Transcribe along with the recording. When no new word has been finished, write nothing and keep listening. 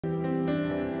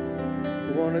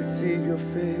want to see your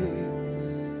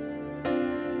face.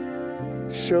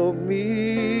 Show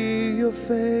me your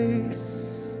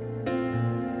face.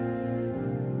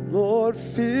 Lord,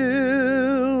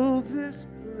 fill this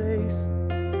place.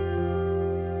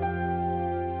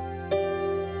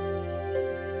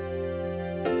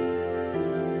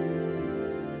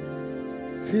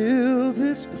 Fill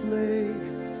this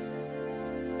place.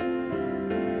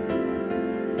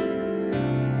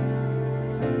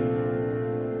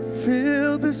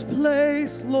 Fill this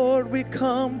place, Lord. We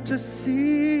come to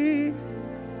see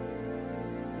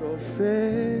your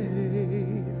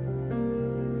face.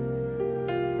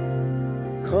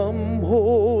 Come,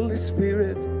 Holy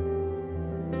Spirit.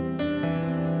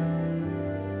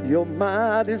 You're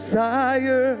my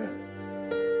desire.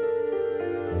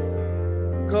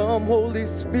 Come, Holy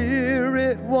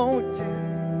Spirit, won't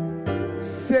you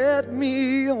set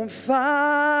me on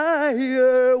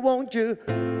fire? Won't you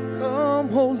come,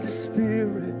 Holy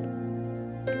Spirit?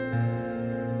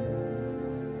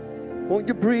 Won't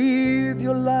you breathe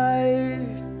your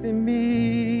life in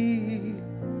me?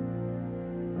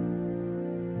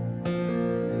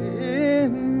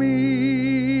 In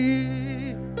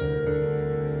me.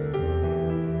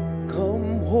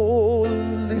 Come,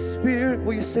 Holy Spirit.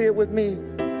 Will you say it with me?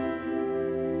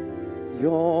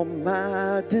 You're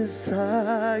my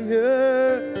desire.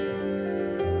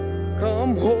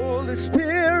 Come, Holy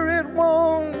Spirit,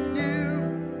 won't you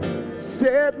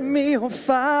set me on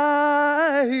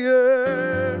fire?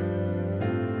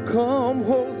 Come,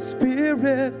 Holy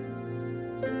Spirit.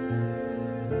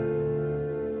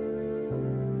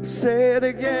 Say it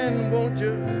again, won't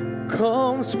you?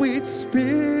 Come, sweet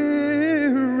Spirit.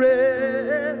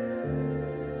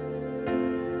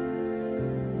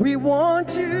 We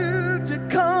want you to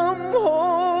come,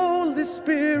 Holy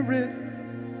Spirit.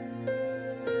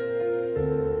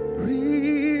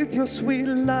 Breathe your sweet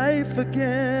life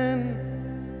again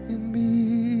in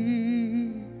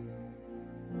me.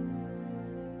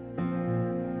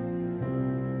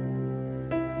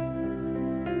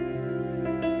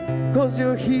 'Cause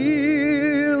you're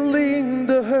healing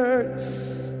the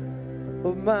hurts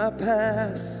of my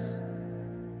past.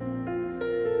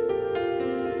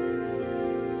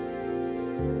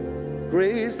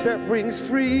 Grace that brings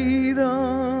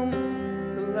freedom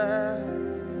to life.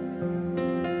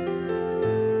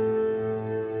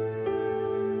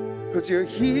 'Cause you're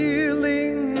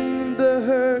healing the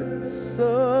hurts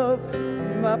of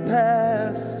my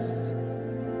past.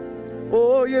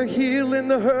 Oh, you're healing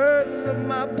the hurts of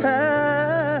my past.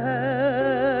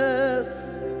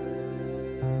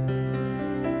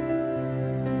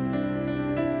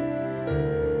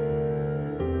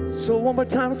 So one more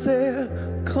time, say,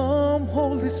 come,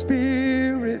 Holy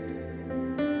Spirit.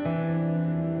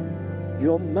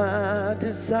 You're my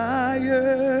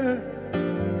desire.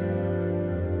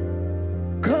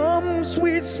 Come,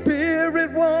 sweet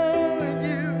Spirit, won't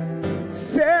you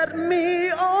set me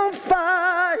on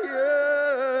fire?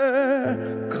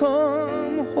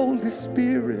 Come, Holy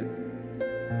Spirit.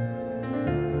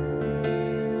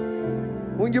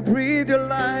 When you breathe your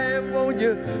life, won't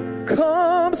you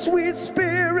come, sweet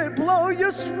Spirit, blow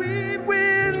your sweet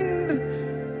wind,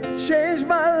 change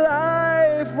my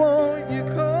life, won't you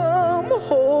come,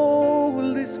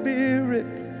 Holy Spirit,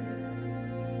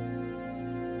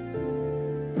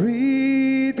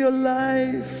 breathe your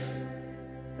life.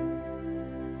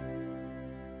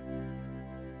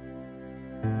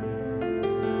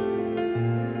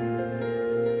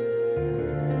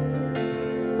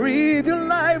 Breathe your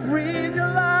life, breathe your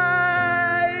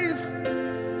life.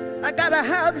 I gotta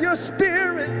have your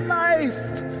spirit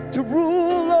life to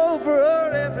rule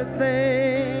over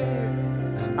everything.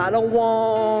 I don't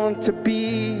want to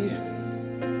be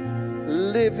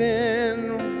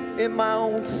living in my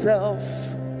own self.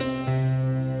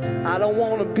 I don't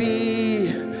want to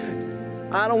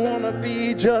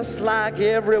be just like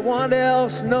everyone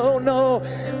else. No, no.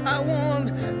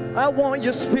 I want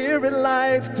your spirit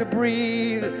life to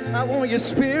breathe. I want your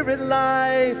spirit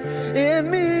life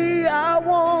in me. I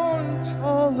want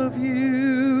all of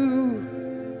you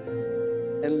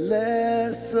and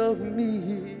less of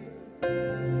me.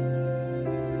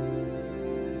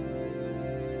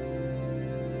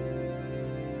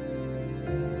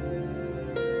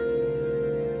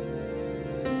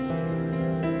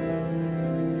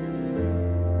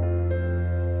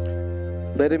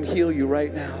 Let him heal you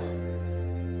right now.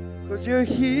 'Cause you're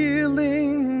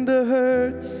healing the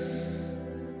hurts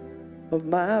of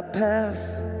my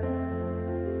past.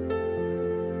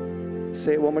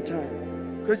 Say it one more time.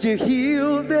 'Cause you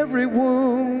healed every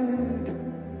wound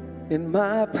in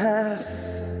my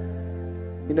past.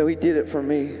 You know, he did it for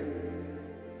me.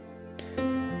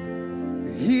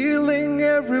 You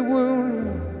every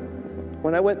wound.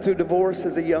 When I went through divorce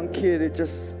as a young kid, it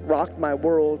just rocked my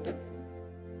world.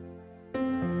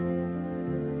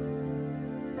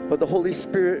 But the Holy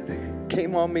Spirit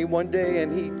came on me one day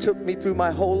and He took me through my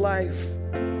whole life.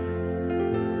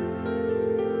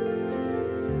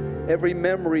 Every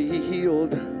memory He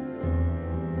healed.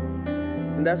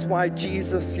 And that's why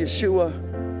Jesus, Yeshua,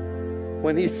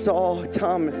 when He saw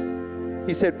Thomas,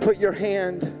 He said, put your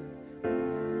hand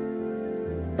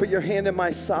in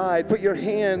my side, put your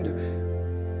hand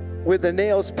where the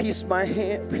nails pierce my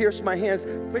hands, put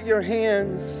your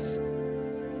hands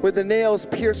where the nails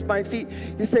pierce my feet.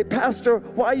 You say, Pastor,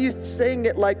 why are you saying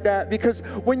it like that? Because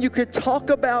when you could talk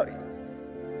about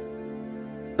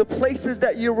the places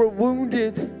that you were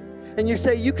wounded, and you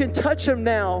say, you can touch them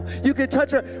now. You can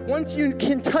touch them. Once you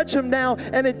can touch them now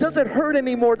and it doesn't hurt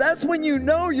anymore, that's when you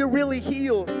know you're really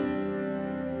healed.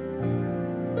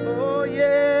 Oh,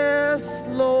 yes,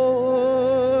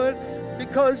 Lord,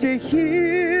 because you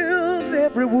healed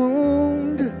every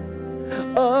wound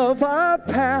of our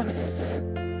past.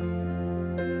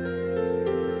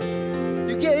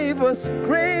 You gave us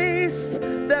grace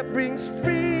that brings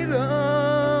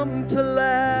freedom to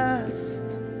last.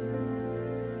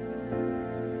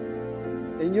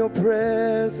 And your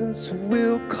presence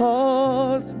will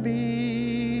cause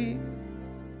me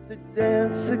to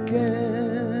dance again.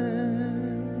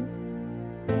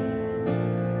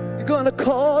 You're gonna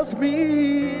cause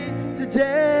me to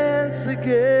dance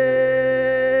again.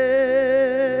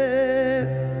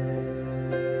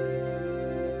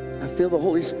 I feel the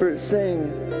Holy Spirit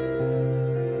saying,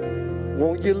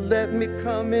 won't you let me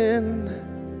come in?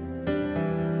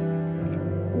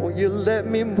 Won't you let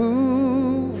me move?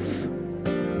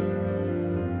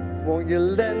 Won't you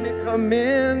let me come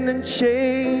in and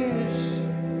change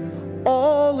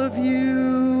all of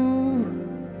you?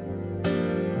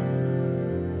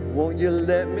 Won't you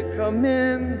let me come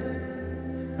in?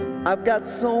 I've got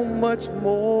so much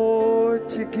more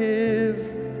to give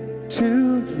to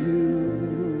you.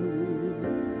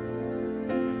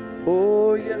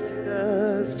 Oh, yes, He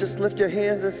does. Just lift your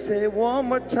hands and say one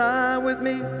more time with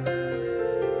me.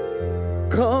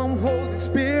 Come, Holy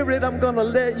Spirit, I'm gonna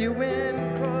let you in,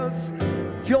 'cause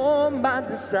you're my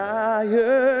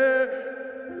desire.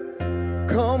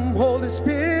 Come, Holy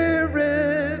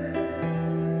Spirit,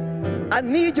 I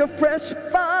need your fresh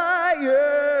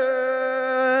fire.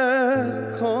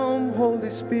 Come, Holy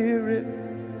Spirit,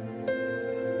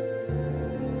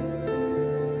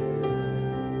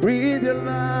 breathe your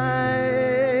life.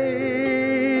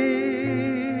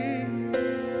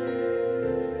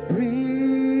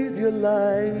 Breathe your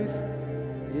life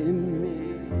in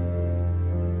me.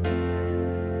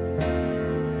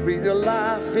 Breathe your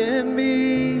life in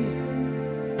me.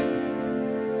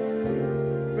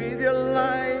 Breathe your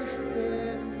life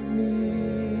in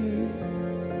me.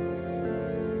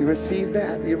 You receive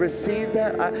that? You receive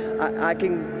that? I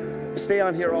can stay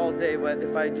on here all day, but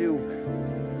if I do,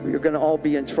 you're going to all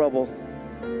be in trouble.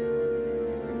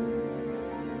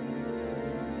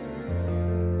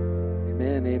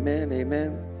 Amen, amen,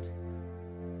 amen.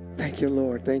 Thank you,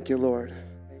 Lord. Thank you, Lord.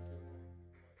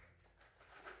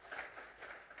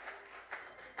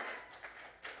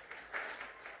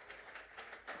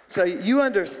 So you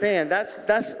understand, this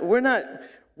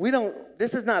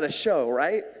is not a show,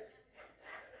 right?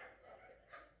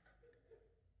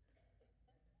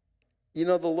 You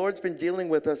know, the Lord's been dealing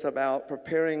with us about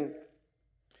preparing,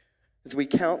 as we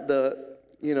count the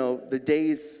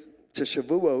days to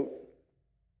Shavuot.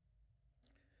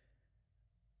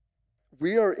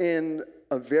 We are in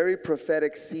a very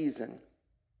prophetic season.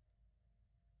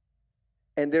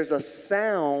 And there's a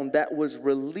sound that was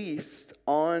released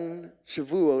on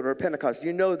Shavuot or Pentecost.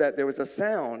 You know that there was a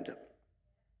sound.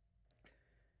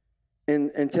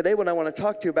 And today what I want to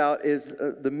talk to you about is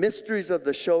the mysteries of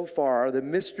the shofar, the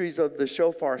mysteries of the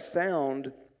shofar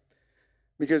sound.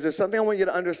 Because there's something I want you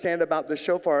to understand about the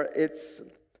shofar. It's,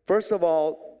 first of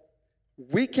all,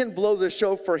 we can blow the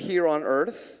shofar here on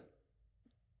earth.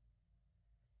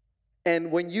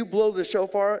 And when you blow the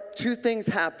shofar, two things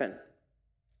happen.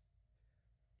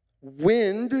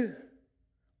 Wind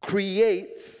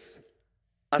creates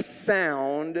a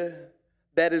sound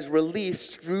that is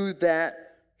released through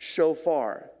that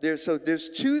shofar. There's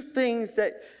two things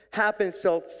that happen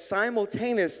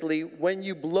simultaneously when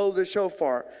you blow the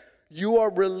shofar. You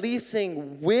are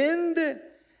releasing wind,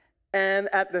 and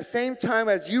at the same time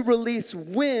as you release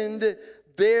wind,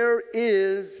 there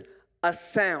is a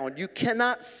sound. You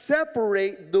cannot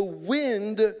separate the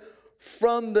wind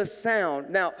from the sound.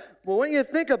 Now, when you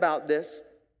think about this,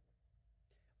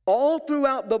 all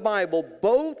throughout the Bible,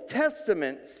 both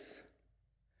testaments,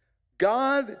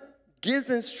 God gives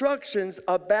instructions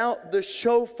about the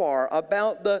shofar,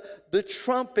 about the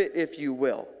trumpet, if you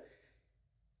will.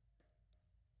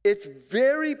 It's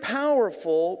very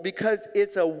powerful because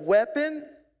it's a weapon,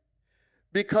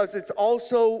 because it's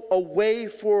also a way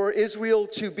for Israel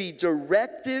to be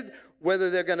directed, whether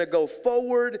they're going to go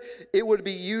forward. It would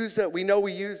be used, we know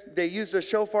they use the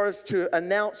shofars to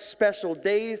announce special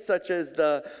days such as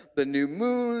the new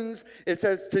moons. It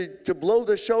says to blow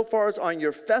the shofars on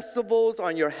your festivals,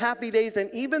 on your happy days,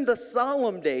 and even the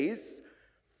solemn days.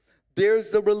 There's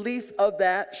the release of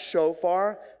that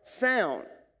shofar sound.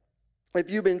 If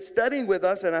you've been studying with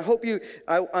us, and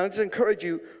I just encourage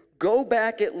you, go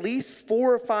back at least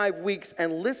 4 or 5 weeks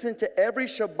and listen to every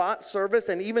Shabbat service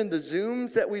and even the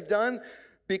Zooms that we've done,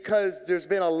 because there's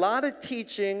been a lot of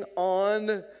teaching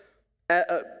on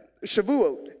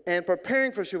Shavuot and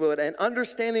preparing for Shavuot and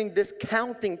understanding this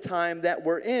counting time that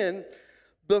we're in.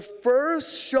 The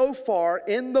first shofar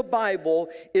in the Bible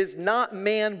is not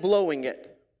man blowing it.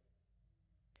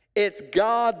 It's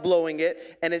God blowing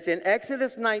it, and it's in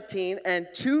Exodus 19, and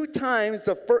 2 times,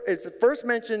 it's first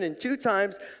mentioned in 2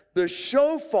 times, the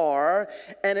shofar,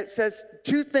 and it says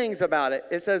 2 things about it.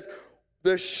 It says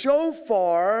the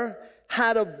shofar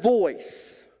had a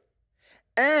voice,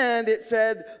 and it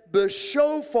said the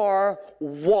shofar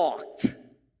walked.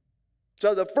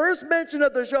 So the first mention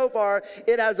of the shofar,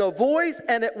 it has a voice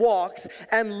and it walks.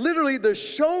 And literally the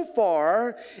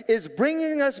shofar is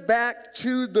bringing us back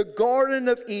to the Garden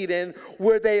of Eden,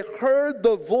 where they heard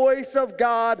the voice of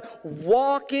God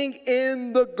walking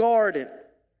in the garden.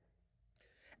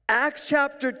 Acts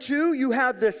chapter 2, you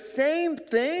have the same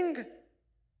thing.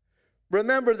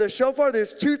 Remember, the shofar,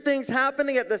 there's 2 things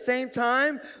happening at the same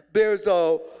time. There's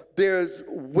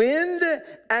wind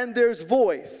and there's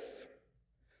voice.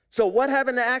 So what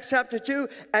happened in Acts chapter 2?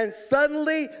 And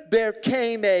suddenly there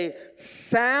came a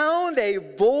sound, a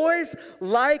voice,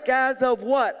 like as of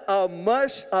what?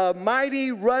 A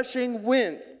mighty rushing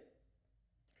wind.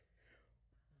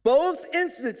 Both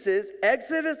instances,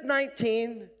 Exodus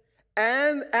 19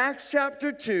 and Acts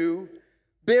chapter 2,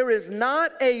 there is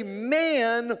not a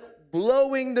man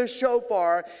blowing the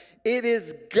shofar. It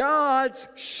is God's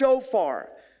shofar.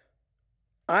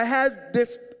 I had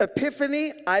this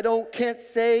epiphany. I can't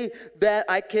say that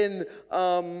I can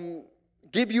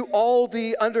give you all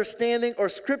the understanding or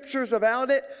scriptures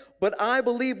about it, but I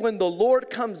believe when the Lord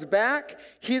comes back,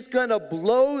 he's going to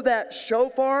blow that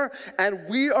shofar, and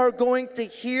we are going to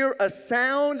hear a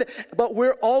sound, but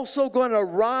we're also going to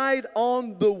ride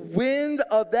on the wind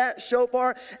of that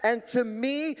shofar. And to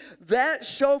me, that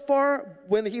shofar,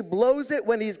 when he blows it,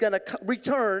 when he's going to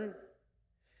return,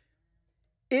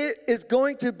 it is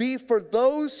going to be for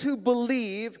those who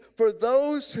believe, for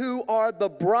those who are the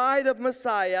bride of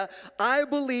Messiah. I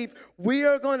believe we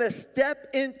are going to step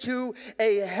into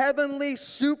a heavenly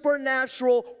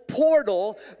supernatural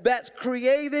portal that's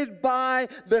created by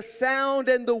the sound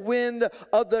and the wind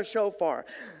of the shofar.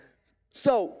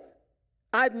 So,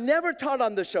 I've never taught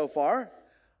on the shofar.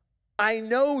 I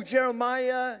know,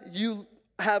 Jeremiah, you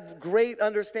have great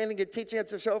understanding and teaching at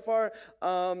the shofar.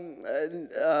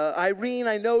 Irene,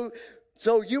 I know.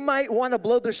 So you might want to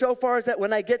blow the shofars that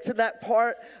when I get to that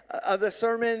part of the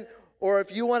sermon, or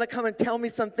if you want to come and tell me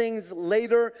some things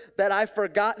later that I've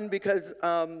forgotten, because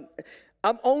I'm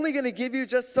only going to give you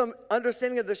just some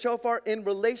understanding of the shofar in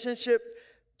relationship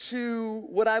to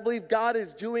what I believe God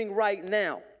is doing right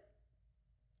now.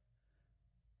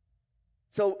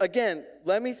 So again,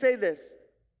 let me say this.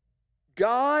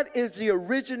 God is the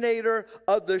originator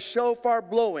of the shofar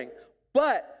blowing.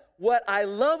 But what I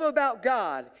love about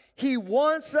God, he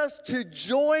wants us to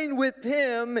join with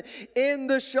him in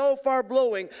the shofar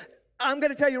blowing. I'm going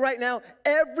to tell you right now,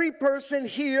 every person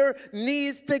here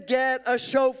needs to get a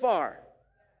shofar.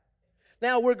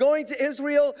 Now, we're going to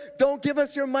Israel. Don't give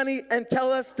us your money and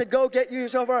tell us to go get you a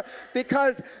shofar,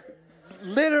 because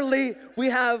literally we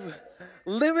have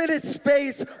limited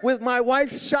space with my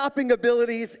wife's shopping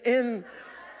abilities in.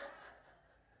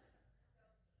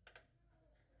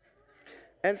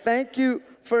 And thank you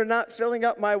for not filling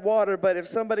up my water, but if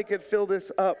somebody could fill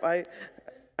this up. I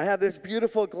have this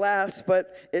beautiful glass,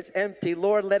 but it's empty.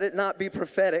 Lord, let it not be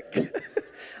prophetic.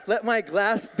 Let my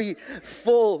glass be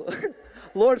full.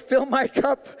 Lord, fill my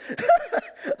cup.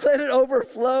 Let it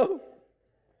overflow.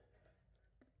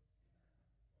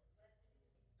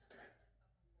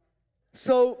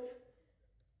 So,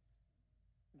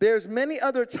 there's many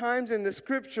other times in the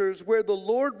scriptures where the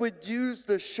Lord would use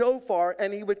the shofar,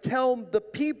 and he would tell the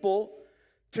people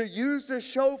to use the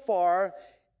shofar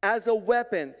as a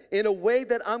weapon in a way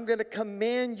that I'm going to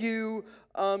command you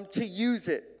to use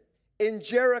it. In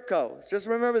Jericho, just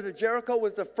remember that Jericho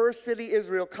was the first city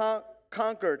Israel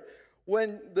conquered.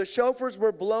 When the shofars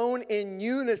were blown in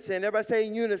unison, everybody say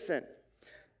in unison.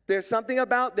 There's something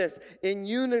about this. In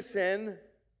unison,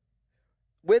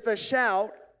 with a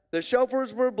shout, the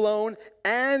shofars were blown,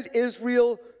 and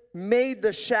Israel made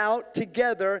the shout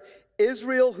together.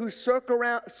 Israel, who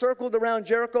circled around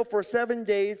Jericho for 7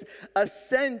 days,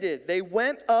 ascended. They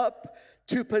went up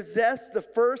to possess the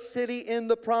first city in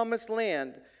the promised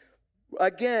land.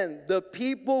 Again, the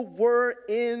people were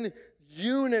in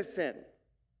unison.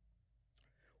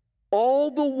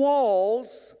 All the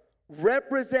walls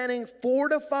representing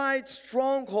fortified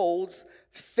strongholds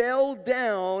fell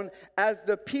down as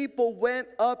the people went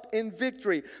up in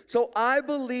victory. So I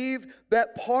believe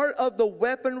that part of the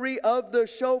weaponry of the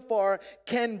shofar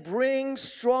can bring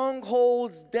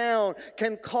strongholds down,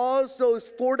 can cause those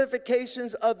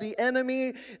fortifications of the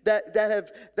enemy that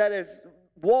is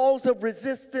walls of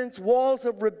resistance, walls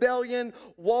of rebellion,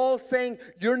 walls saying,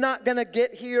 you're not going to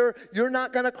get here, you're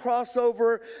not going to cross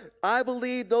over. I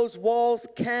believe those walls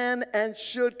can and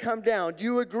should come down. Do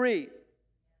you agree?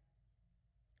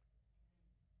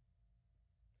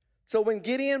 So when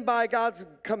Gideon, by God's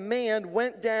command,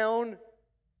 went down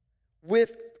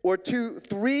to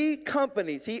 3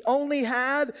 companies, he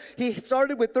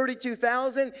started with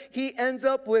 32,000, he ends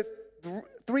up with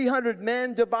 300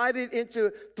 men divided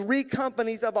into 3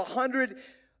 companies of 100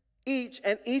 each,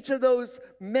 and each of those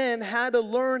men had to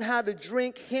learn how to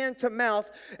drink hand to mouth.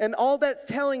 And all that's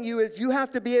telling you is you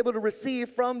have to be able to receive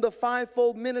from the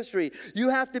fivefold ministry. You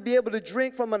have to be able to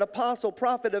drink from an apostle,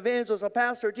 prophet, evangelist, a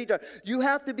pastor, teacher. You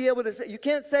have to be able to say, you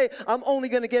can't say, I'm only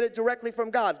going to get it directly from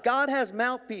God. God has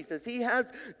mouthpieces. He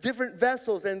has different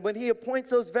vessels, and when he appoints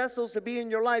those vessels to be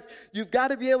in your life, you've got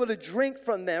to be able to drink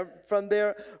from them, from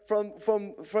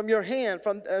your hand,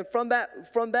 from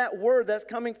that word that's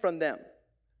coming from them.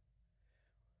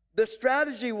 The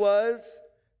strategy was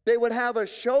they would have a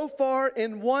shofar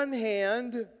in one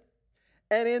hand,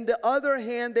 and in the other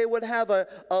hand they would have a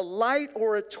light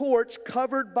or a torch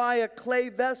covered by a clay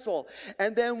vessel.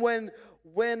 And then when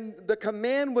the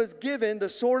command was given,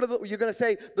 you're going to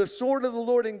say, the sword of the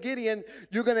Lord in Gideon,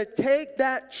 you're going to take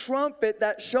that trumpet,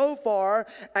 that shofar,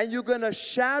 and you're going to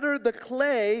shatter the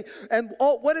clay. And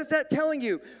what is that telling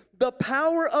you? The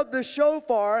power of the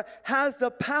shofar has the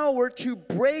power to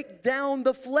break down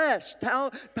the flesh,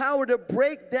 power to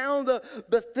break down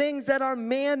the things that are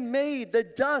man-made, the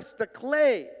dust, the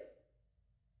clay.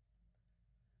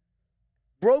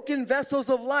 Broken vessels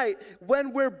of light.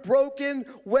 When we're broken,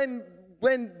 when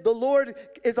the Lord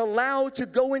is allowed to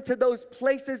go into those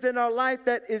places in our life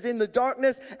that is in the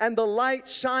darkness and the light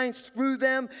shines through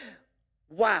them,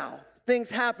 wow.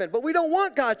 Things happen, but we don't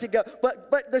want God to go.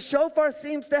 But the shofar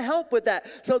seems to help with that.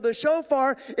 So the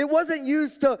shofar, it wasn't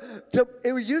used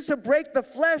it was used to break the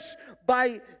flesh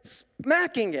by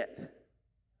smacking it.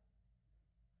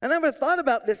 I never thought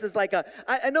about this as like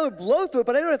I know it blow through,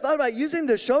 but I never thought about using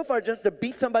the shofar just to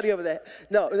beat somebody over the head.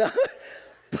 No.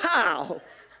 Pow.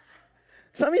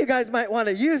 Some of you guys might want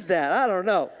to use that. I don't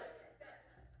know.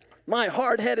 My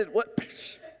hard-headed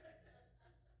what?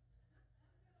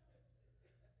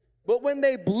 But when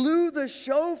they blew the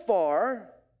shofar,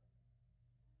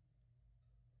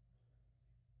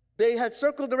 they had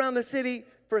circled around the city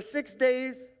for 6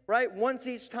 days, right? Once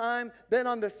each time. Then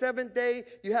on the 7th day,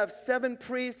 you have 7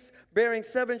 priests bearing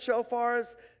 7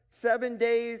 shofars, 7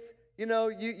 days. You know,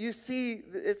 you see,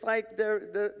 it's like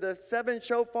the 7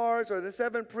 shofars or the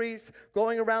 7 priests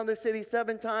going around the city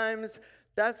 7 times.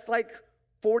 That's like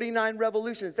 49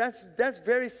 revolutions. That's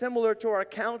very similar to our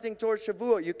counting towards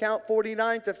Shavuot. You count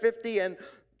 49 to 50 and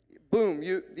boom,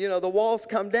 you know, the walls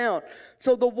come down.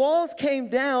 So the walls came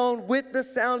down with the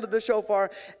sound of the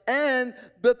shofar, and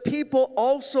the people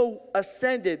also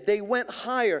ascended. They went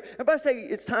higher. Everybody say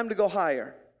it's time to go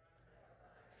higher.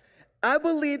 I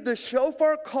believe the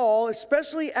shofar call,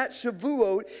 especially at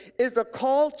Shavuot, is a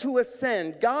call to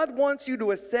ascend. God wants you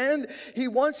to ascend. He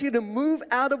wants you to move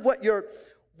out of what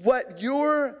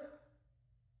you're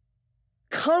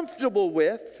comfortable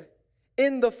with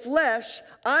in the flesh.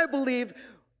 I believe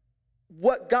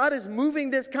what God is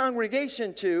moving this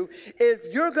congregation to is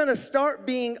you're going to start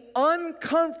being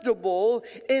uncomfortable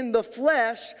in the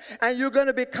flesh, and you're going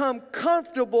to become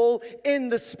comfortable in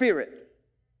the spirit.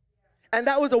 And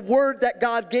that was a word that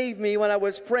God gave me when I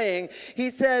was praying. He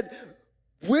said,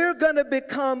 we're going to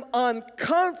become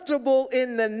uncomfortable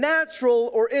in the natural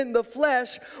or in the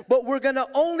flesh, but we're going to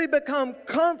only become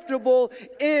comfortable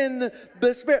in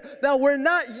the spirit. Now, we're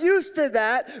not used to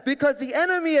that because the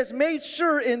enemy has made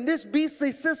sure in this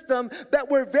beastly system that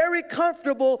we're very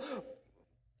comfortable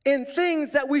in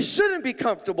things that we shouldn't be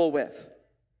comfortable with.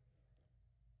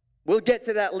 We'll get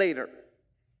to that later.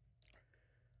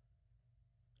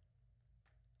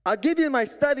 I'll give you my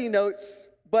study notes,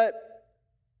 but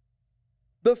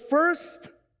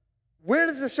where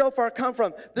does the shofar come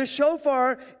from? The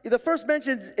shofar, the first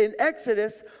mention's in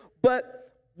Exodus,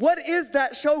 but what is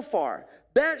that shofar?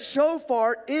 That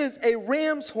shofar is a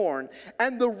ram's horn,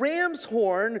 and the ram's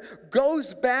horn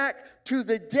goes back to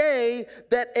the day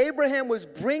that Abraham was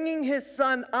bringing his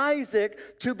son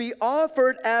Isaac to be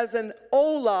offered as an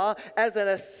olah, as an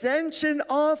ascension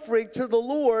offering to the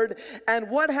Lord. And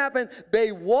what happened?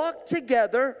 They walked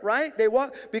together, right? They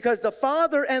walked because the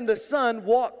Father and the Son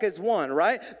walk as one,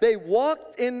 right? They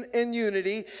walked in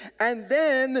unity, and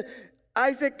then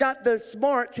Isaac got the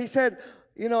smarts. He said,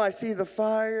 you know, I see the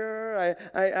fire,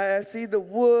 I see the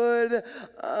wood,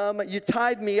 you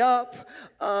tied me up.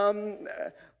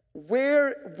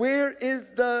 Where's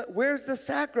the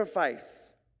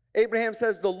sacrifice? Abraham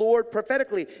says the Lord,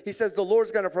 prophetically, he says the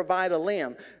Lord's going to provide a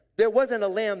lamb. There wasn't a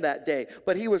lamb that day,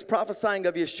 but he was prophesying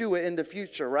of Yeshua in the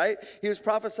future, right? He was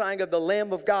prophesying of the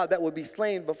Lamb of God that would be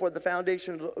slain before the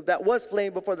foundation, that was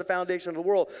slain before the foundation of the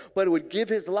world, but it would give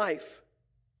his life.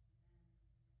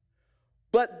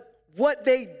 But what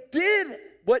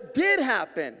did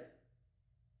happen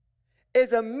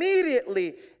is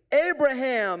immediately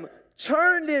Abraham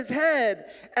turned his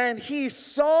head and he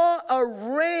saw a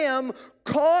ram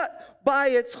caught by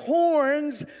its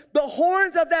horns. The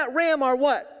horns of that ram are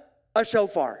what? A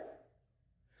shofar.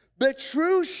 The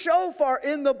true shofar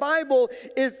in the Bible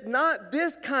is not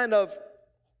this kind of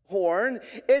horn.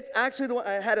 It's actually the one,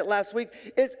 I had it last week.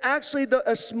 It's actually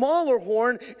a smaller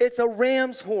horn. It's a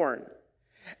ram's horn.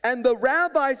 And the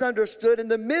rabbis understood, and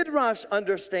the Midrash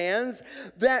understands,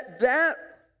 that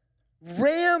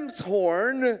ram's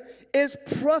horn is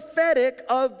prophetic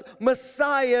of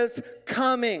Messiah's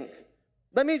coming.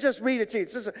 Let me just read it to you.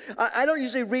 I don't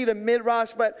usually read a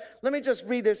Midrash, but let me just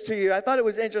read this to you. I thought it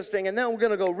was interesting, and then we're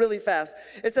going to go really fast.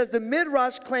 It says, the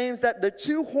Midrash claims that the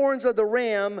two horns of the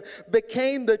ram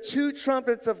became the two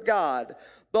trumpets of God.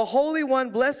 The Holy One,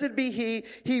 blessed be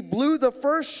he blew the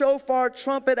first shofar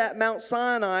trumpet at Mount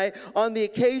Sinai on the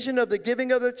occasion of the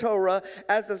giving of the Torah,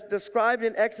 as is described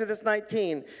in Exodus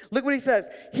 19. Look what he says.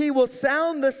 He will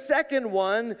sound the second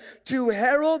one to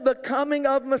herald the coming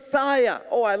of Messiah.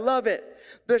 Oh, I love it.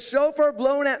 The shofar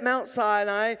blown at Mount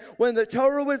Sinai when the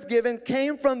Torah was given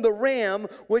came from the ram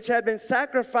which had been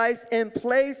sacrificed in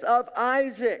place of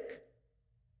Isaac.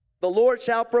 The Lord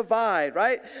shall provide,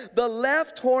 right? The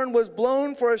left horn was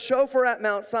blown for a shofar at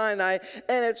Mount Sinai,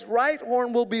 and its right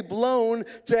horn will be blown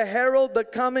to herald the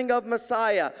coming of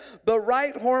Messiah. The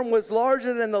right horn was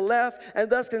larger than the left, and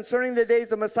thus concerning the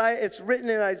days of Messiah, it's written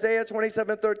in Isaiah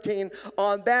 27:13,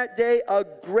 on that day a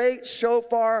great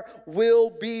shofar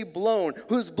will be blown.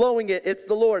 Who's blowing it? It's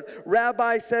the Lord.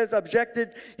 Rabbi says,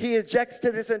 he objects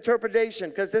to this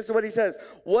interpretation, because this is what he says.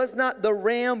 Was not the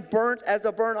ram burnt as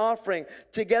a burnt offering,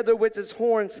 together with its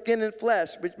horn, skin, and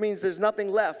flesh, which means there's nothing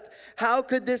left? How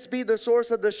could this be the source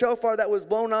of the shofar that was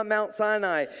blown on Mount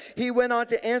Sinai? He went on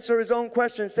to answer his own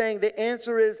question, saying the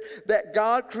answer is that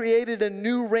God created a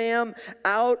new ram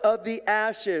out of the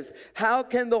ashes. How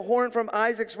can the horn from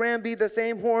Isaac's ram be the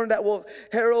same horn that will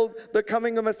herald the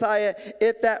coming of Messiah?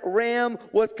 If that ram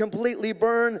was completely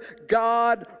burned,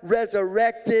 God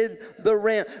resurrected the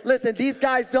ram. Listen, these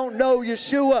guys don't know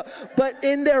Yeshua, but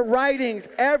in their writings,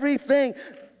 everything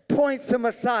points to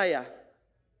Messiah.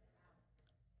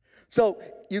 So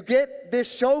you get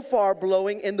this shofar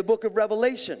blowing in the book of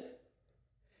Revelation.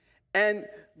 And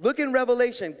look in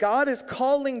Revelation. God is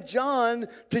calling John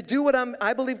to do what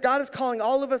I believe God is calling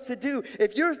all of us to do.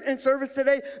 If you're in service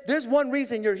today, there's one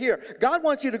reason you're here. God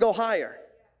wants you to go higher.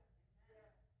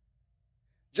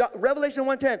 Revelation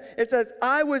 1:10, it says,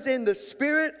 I was in the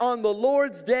Spirit on the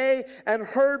Lord's day and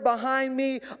heard behind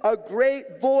me a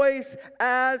great voice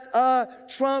as a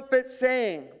trumpet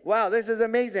saying, wow, this is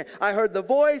amazing. I heard the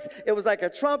voice. It was like a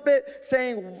trumpet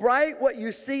saying, write what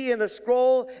you see in a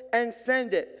scroll and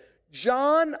send it.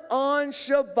 John on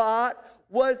Shabbat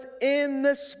was in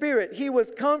the Spirit. He was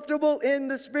comfortable in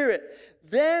the Spirit.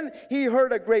 Then he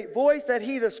heard a great voice that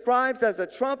he describes as a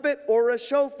trumpet or a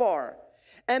shofar.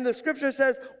 And the scripture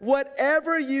says,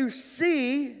 whatever you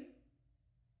see,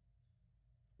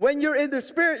 when you're in the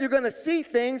Spirit, you're going to see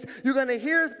things, you're going to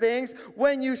hear things.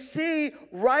 When you see,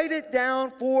 write it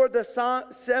down for the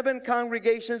 7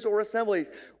 congregations or assemblies.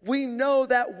 We know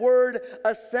that word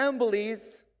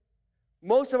assemblies,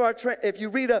 most of our, if you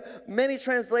read many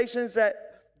translations that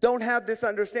don't have this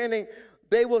understanding,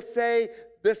 they will say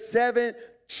the 7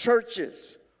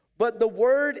 churches. But the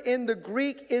word in the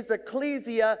Greek is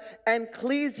ecclesia, and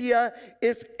ecclesia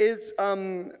is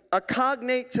a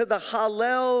cognate to the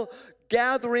Hallel,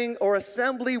 gathering or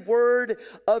assembly word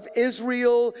of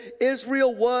Israel.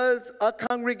 Israel was a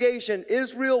congregation.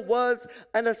 Israel was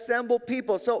an assembled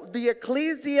people. So the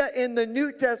ecclesia in the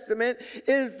New Testament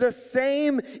is the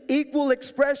same equal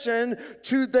expression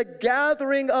to the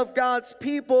gathering of God's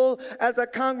people as a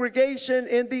congregation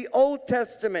in the Old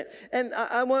Testament. And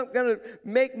I'm going to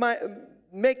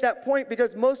make that point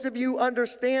because most of you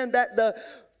understand that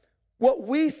what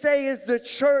we say is the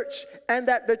church and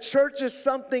that the church is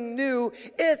something new.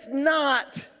 It's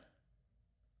not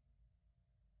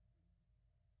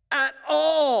at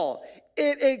all.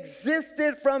 It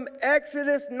existed from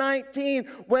Exodus 19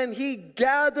 when he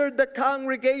gathered the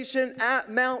congregation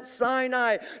at Mount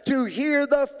Sinai to hear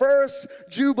the first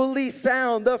Jubilee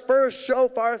sound, the first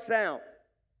Shofar sound.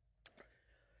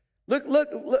 Look,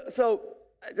 so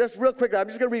just real quick, I'm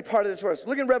just going to read part of this verse.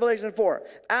 Look in Revelation 4.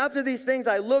 After these things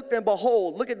I looked, and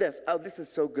behold, look at this. Oh, this is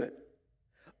so good.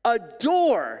 A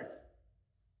door.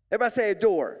 Everybody say a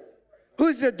door.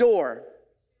 Who's the door?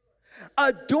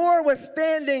 A door was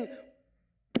standing.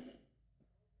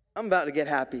 I'm about to get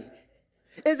happy.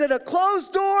 Is it a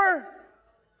closed door?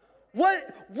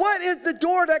 What is the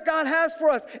door that God has for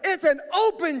us? It's an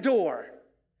open door.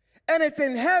 And it's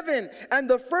in heaven. And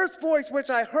the first voice which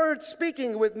I heard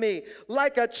speaking with me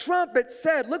like a trumpet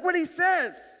said, look what he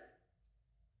says.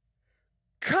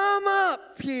 Come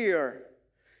up here.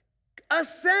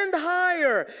 Ascend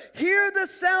higher. Hear the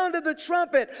sound of the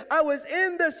trumpet.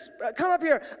 Come up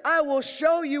here. I will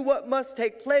show you what must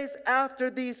take place after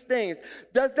these things.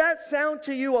 Does that sound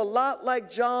to you a lot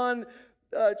like John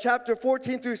chapter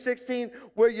 14 through 16,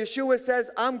 where Yeshua says,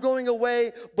 I'm going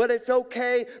away, but it's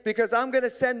okay because I'm going to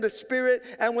send the Spirit.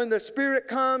 And when the Spirit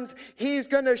comes, he's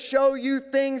going to show you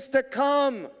things to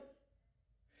come.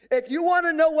 If you want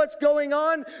to know what's going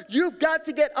on, you've got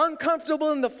to get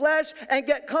uncomfortable in the flesh and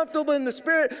get comfortable in the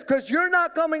Spirit, because you're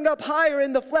not coming up higher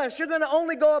in the flesh. You're going to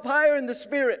only go up higher in the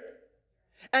Spirit.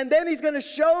 And then he's going to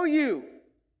show you.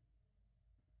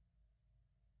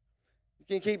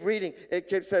 You can keep reading.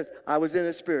 It says, I was in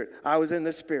the Spirit. I was in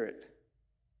the Spirit.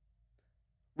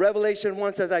 Revelation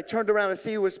 1 says, I turned around to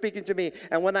see who was speaking to me.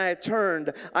 And when I had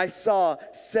turned, I saw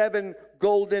 7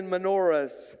 golden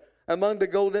menorahs. Among the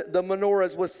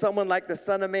menorahs was someone like the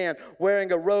Son of Man,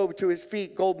 wearing a robe to his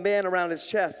feet, gold band around his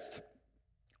chest.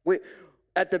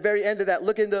 At the very end of that,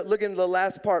 look in the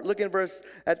last part. Look in verse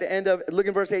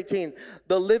 18.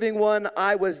 The living one,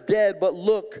 I was dead, but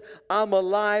look, I'm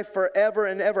alive forever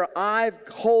and ever. I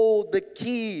hold the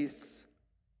keys.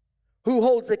 Who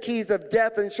holds the keys of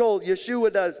death and Sheol?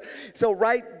 Yeshua does. So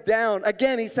write down,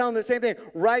 again, he's telling the same thing.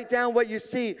 Write down what you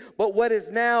see, but what is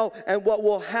now and what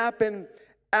will happen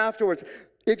afterwards.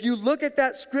 If you look at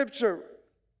that scripture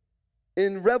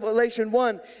in Revelation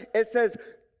 1, it says,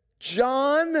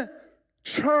 John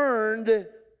turned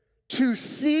to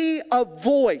see a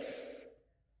voice.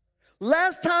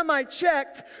 Last time I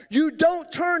checked, you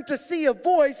don't turn to see a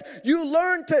voice, you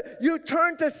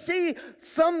turn to see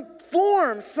some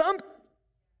form,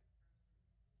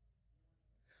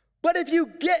 But if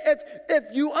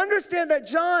you understand that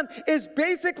John is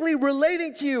basically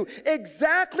relating to you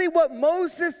exactly what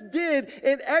Moses did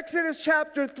in Exodus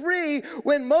chapter 3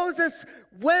 when Moses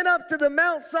went up to the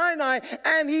Mount Sinai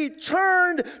and he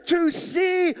turned to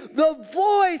see the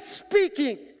voice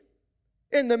speaking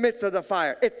in the midst of the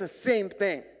fire. It's the same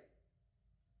thing.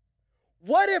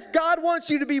 What if God wants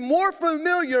you to be more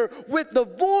familiar with the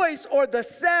voice or the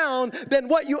sound than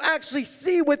what you actually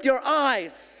see with your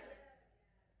eyes?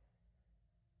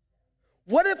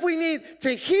 What if we need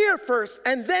to hear first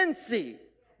and then see,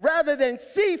 rather than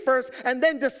see first and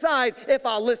then decide if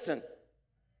I'll listen?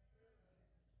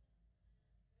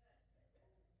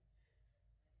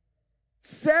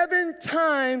 Seven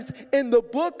times in the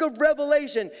book of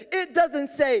Revelation, it doesn't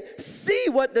say, see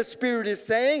what the Spirit is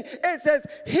saying. It says,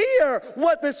 hear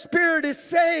what the Spirit is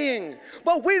saying.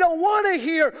 But we don't want to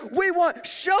hear. We want,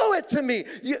 show it to me.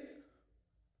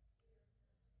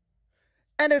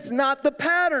 And it's not the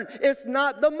pattern. It's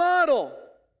not the model.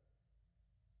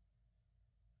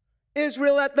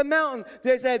 Israel at the mountain,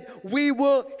 they said, we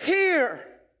will hear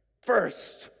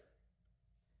first.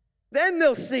 Then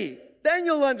they'll see. Then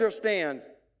you'll understand.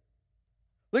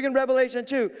 Look in Revelation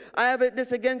 2. I have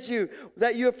this against you,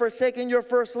 that you have forsaken your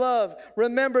first love.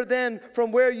 Remember then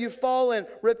from where you've fallen.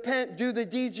 Repent, do the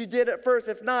deeds you did at first.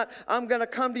 If not, I'm going to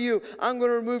come to you. I'm going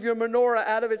to remove your menorah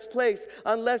out of its place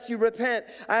unless you repent.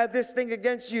 I have this thing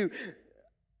against you.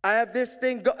 I have this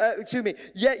thing,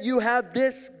 yet you have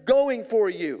this going for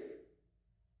you.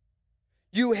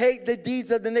 You hate the deeds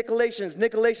of the Nicolaitans.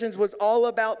 Nicolaitans was all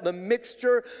about the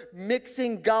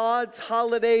mixing God's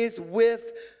holidays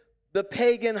with the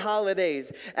pagan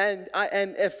holidays. And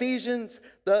Ephesians,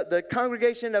 the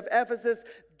congregation of Ephesus,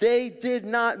 they did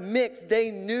not mix. They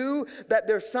knew that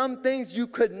there's some things you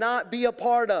could not be a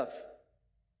part of.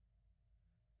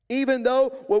 Even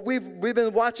though we've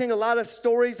been watching a lot of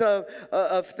stories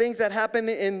of things that happened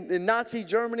in Nazi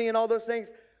Germany and all those things,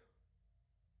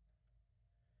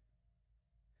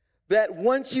 that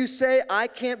once you say, I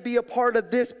can't be a part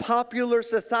of this popular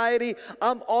society,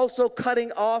 I'm also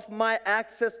cutting off my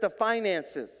access to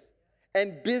finances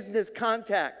and business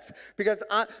contacts. Because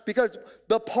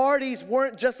the parties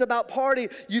weren't just about party.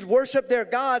 You'd worship their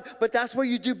God, but that's where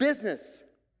you do business.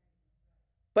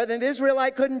 But an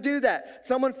Israelite couldn't do that.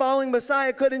 Someone following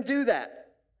Messiah couldn't do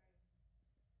that.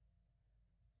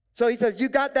 So he says, you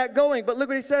got that going. But look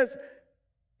what he says.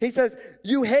 He says,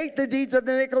 you hate the deeds of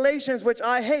the Nicolaitans, which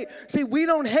I hate. See, we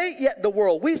don't hate yet the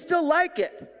world. We still like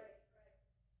it.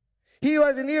 He who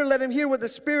has an ear, let him hear what the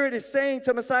Spirit is saying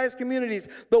to Messiah's communities.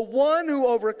 The one who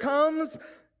overcomes,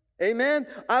 amen,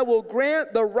 I will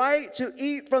grant the right to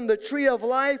eat from the tree of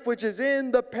life, which is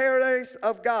in the paradise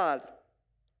of God.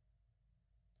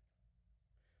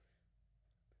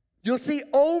 You'll see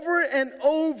over and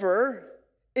over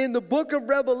in the book of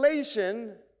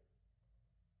Revelation,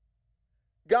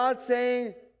 God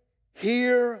saying,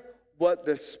 hear what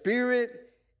the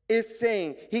Spirit is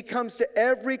saying. He comes to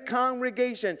every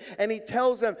congregation and he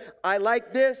tells them, I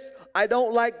like this, I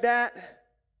don't like that.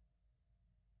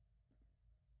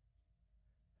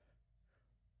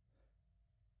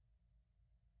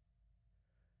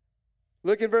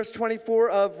 Look in verse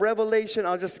 24 of Revelation.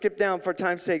 I'll just skip down for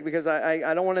time's sake because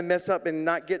I don't want to mess up and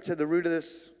not get to the root of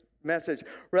this message.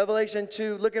 Revelation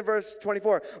 2, look at verse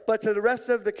 24. But to the rest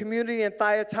of the community in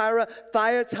Thyatira,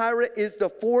 Thyatira is the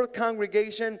fourth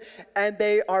congregation, and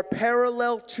they are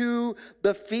parallel to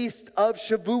the feast of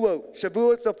Shavuot.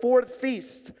 Shavuot is the fourth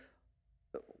feast.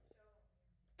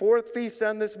 Fourth feast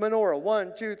on this menorah.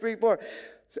 1, 2, 3, 4.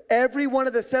 Every one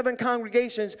of the 7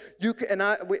 congregations, you can,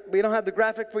 we don't have the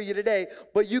graphic for you today,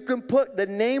 but you can put the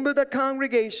name of the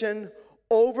congregation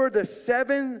over the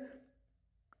 7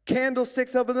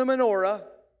 candlesticks of the menorah,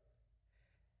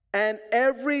 and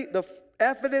the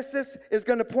Ephesus is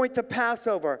going to point to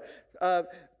Passover.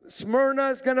 Smyrna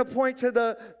is going to point to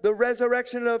the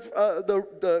resurrection of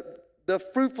the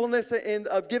fruitfulness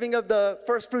of giving of the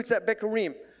first fruits at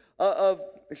Bikurim, of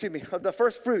the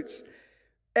first fruits.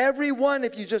 Every one,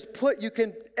 if you just put,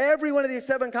 every one of these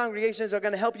 7 congregations are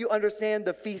going to help you understand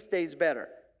the feast days better.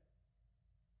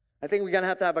 I think we're going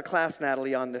to have a class,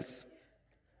 Natalie, on this.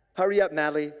 Hurry up,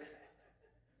 Natalie.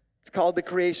 It's called the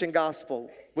Creation Gospel.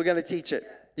 We're going to teach it.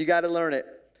 You got to learn it.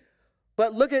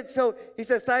 But look at, so he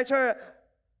says, Thyatira,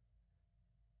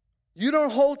 you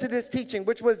don't hold to this teaching,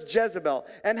 which was Jezebel,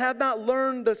 and have not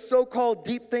learned the so-called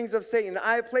deep things of Satan.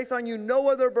 I have placed on you no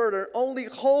other burden, only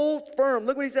hold firm.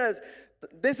 Look what he says.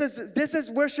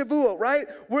 We're Shavuot, right?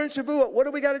 We're in Shavuot. What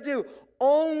do we got to do?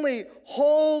 Only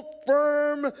hold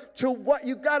firm to what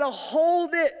you got to hold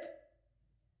it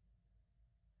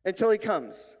until he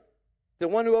comes. The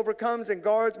one who overcomes and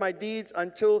guards my deeds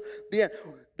until the end.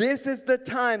 This is the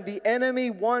time the enemy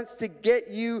wants to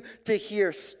get you to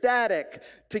hear static,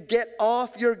 to get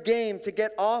off your game, to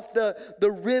get off the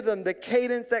rhythm, the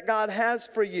cadence that God has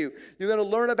for you. You're going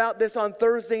to learn about this on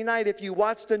Thursday night if you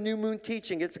watch the New Moon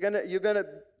teaching. You're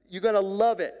gonna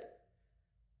love it.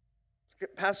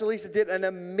 Pastor Lisa did an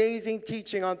amazing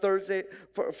teaching on Thursday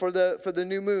for the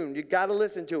New Moon. You got to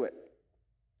listen to it.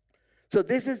 So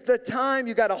this is the time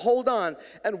you got to hold on.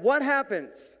 And what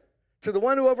happens? To the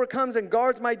one who overcomes and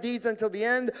guards my deeds until the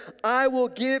end, I will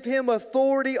give him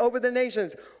authority over the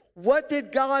nations. What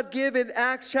did God give in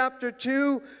Acts chapter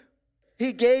 2?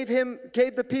 He gave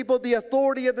the people the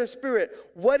authority of the Spirit.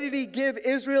 What did he give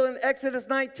Israel in Exodus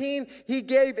 19? He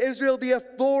gave Israel the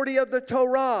authority of the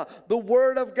Torah, the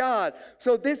Word of God.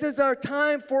 So this is our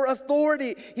time for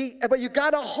authority. But you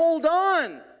got to hold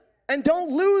on and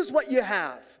don't lose what you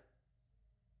have.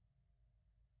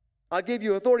 I'll give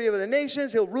you authority over the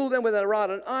nations. He'll rule them with a rod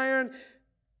of iron.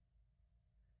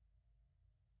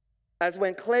 As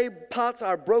when clay pots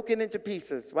are broken into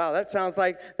pieces. Wow, that sounds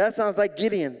like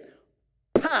Gideon.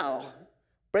 Pow!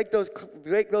 Break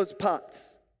those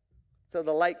pots so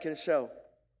the light can show.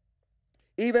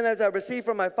 Even as I received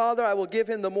from my Father, I will give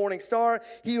him the morning star.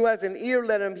 He who has an ear,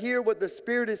 let him hear what the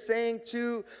Spirit is saying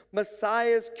to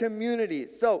Messiah's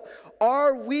communities. So,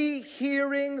 are we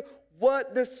hearing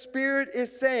what the Spirit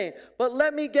is saying? But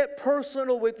let me get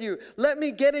personal with you. Let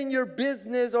me get in your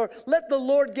business, or let the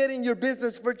Lord get in your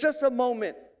business for just a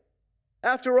moment.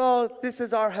 After all, this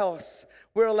is our house.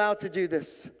 We're allowed to do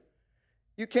this.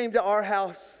 You came to our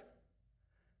house.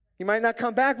 You might not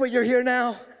come back, but you're here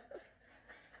now.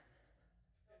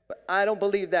 But I don't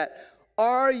believe that.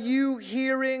 Are you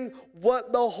hearing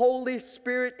what the Holy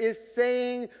Spirit is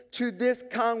saying to this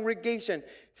congregation?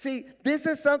 See, this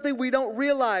is something we don't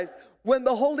realize. When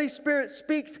the Holy Spirit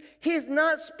speaks, He's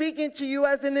not speaking to you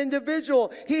as an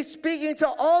individual. He's speaking to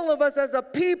all of us as a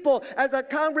people, as a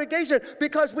congregation,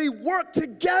 because we work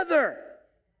together.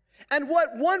 And what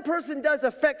one person does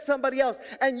affects somebody else.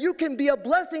 And you can be a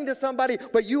blessing to somebody,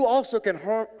 but you also can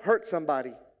hurt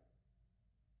somebody.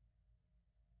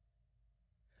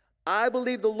 I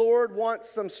believe the Lord wants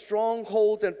some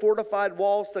strongholds and fortified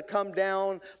walls to come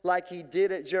down like He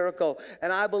did at Jericho.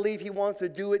 And I believe He wants to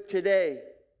do it today.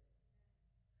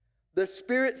 The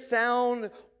spirit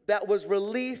sound that was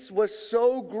released was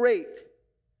so great.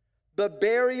 The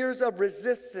barriers of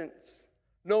resistance,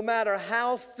 no matter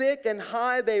how thick and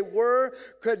high they were,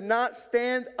 could not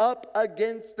stand up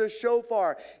against the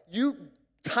shofar. You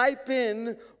type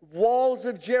in walls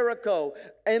of Jericho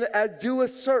and do a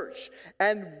search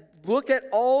and look at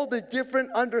all the different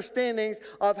understandings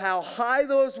of how high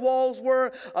those walls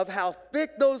were, of how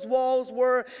thick those walls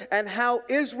were, and how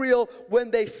Israel, when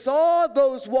they saw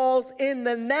those walls in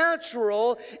the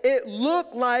natural, it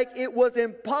looked like it was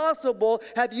impossible.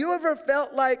 Have you ever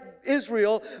felt like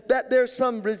Israel, that there's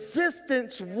some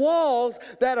resistance walls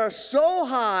that are so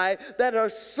high, that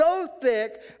are so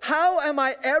thick? How am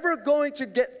I ever going to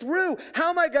get through?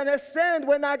 How am I going to ascend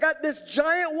when I got this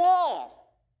giant wall?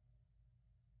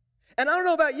 And I don't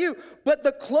know about you, but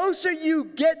the closer you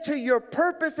get to your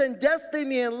purpose and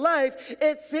destiny in life,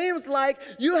 it seems like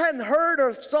you hadn't heard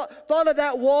or thought of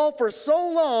that wall for so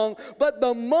long, but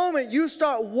the moment you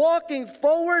start walking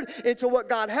forward into what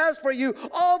God has for you,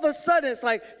 all of a sudden it's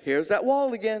like, here's that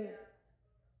wall again.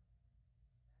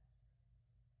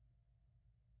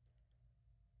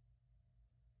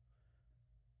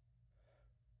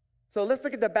 So let's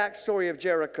look at the backstory of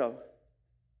Jericho.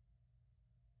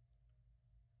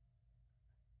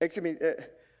 Excuse me.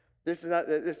 This is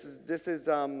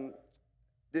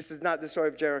not the story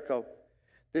of Jericho.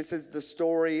 This is the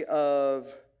story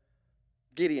of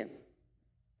Gideon.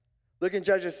 Look in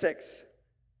Judges 6.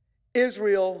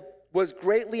 Israel was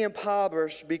greatly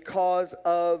impoverished because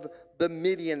of the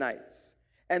Midianites,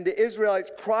 and the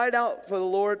Israelites cried out for the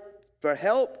Lord for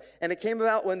help. And it came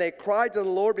about when they cried to the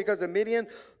Lord because of Midian.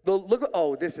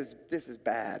 This is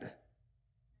bad.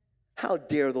 How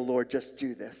dare the Lord just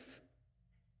do this?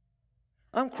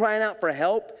 I'm crying out for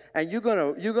help, and you're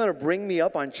gonna bring me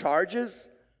up on charges?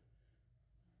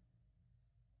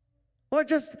 Lord,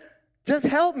 just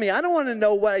help me. I don't want to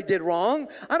know what I did wrong.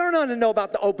 I don't want to know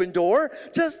about the open door.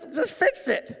 Just fix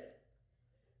it.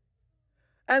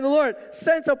 And the Lord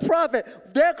sends a prophet.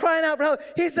 They're crying out for help.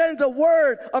 He sends a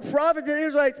word, a prophet to the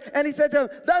Israelites, and he said to them,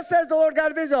 thus says the Lord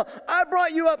God of Israel, I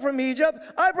brought you up from Egypt.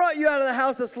 I brought you out of the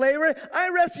house of slavery. I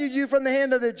rescued you from the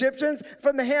hand of the Egyptians,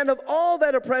 from the hand of all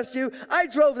that oppressed you. I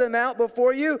drove them out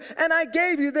before you, and I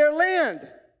gave you their land.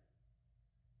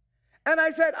 And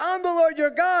I said, I'm the Lord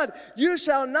your God. You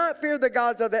shall not fear the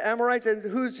gods of the Amorites in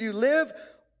whose you live,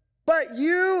 but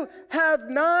you have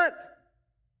not.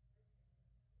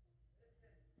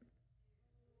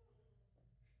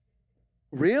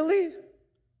 Really?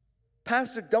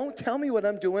 Pastor, don't tell me what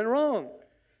I'm doing wrong.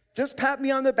 Just pat me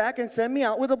on the back and send me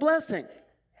out with a blessing.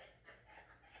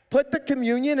 Put the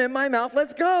communion in my mouth.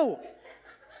 Let's go.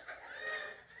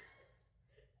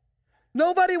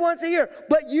 Nobody wants to hear,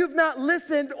 but you've not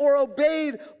listened or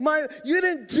obeyed you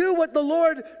didn't do what the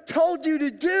Lord told you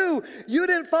to do. You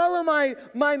didn't follow my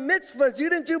mitzvahs. You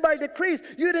didn't do my decrees.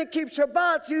 You didn't keep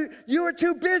Shabbats. You were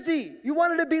too busy. You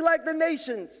wanted to be like the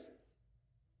nations.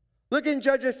 Look in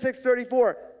Judges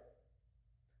 6:34.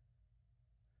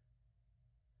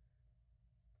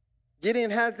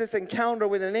 Gideon has this encounter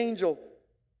with an angel.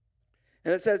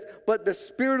 And it says, but the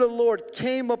Spirit of the Lord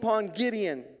came upon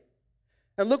Gideon.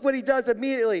 And look what he does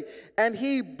immediately. And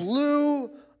he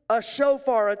blew a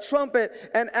shofar, a trumpet,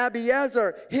 and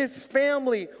Abiezer, his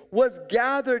family, was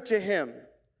gathered to him.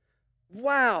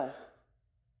 Wow.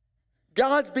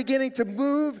 God's beginning to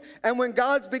move. And when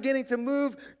God's beginning to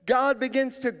move, God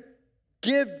begins to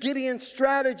give Gideon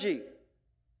strategy.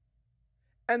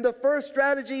 And the first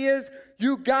strategy is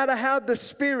you got to have the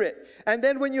Spirit. And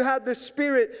then when you have the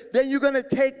Spirit, then you're going to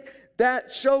take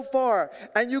that shofar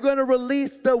and you're going to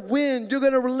release the wind. You're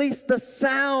going to release the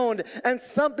sound, and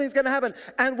something's going to happen.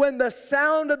 And when the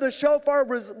sound of the shofar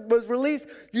was released,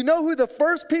 you know who the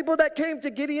first people that came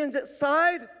to Gideon's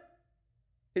side?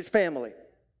 His family.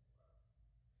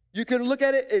 You can look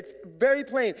at it, it's very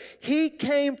plain. He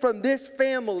came from this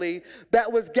family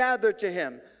that was gathered to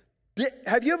him.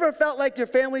 Have you ever felt like your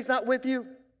family's not with you?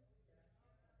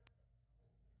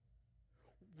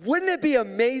 Wouldn't it be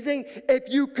amazing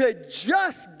if you could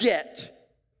just get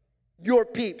your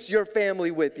peeps, your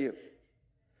family with you?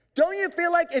 Don't you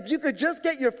feel like if you could just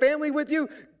get your family with you,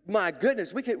 my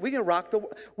goodness, we can rock the.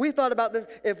 We thought about this.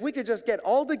 If we could just get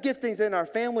all the giftings in our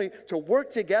family to work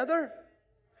together.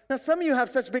 Now, some of you have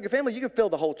such a big family, you can fill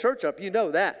the whole church up. You know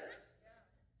that.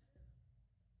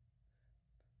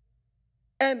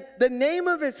 And the name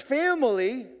of his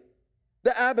family,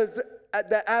 the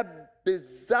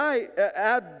Abizrites,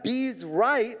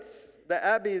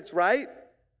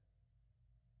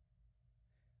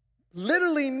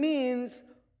 literally means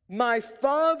my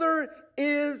father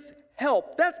is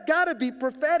help. That's got to be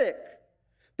prophetic.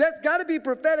 That's got to be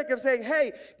prophetic of saying,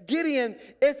 hey, Gideon,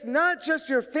 it's not just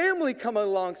your family coming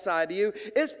alongside of you.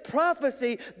 It's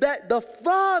prophecy that the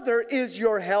Father is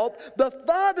your help. The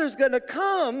Father's going to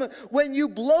come when you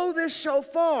blow this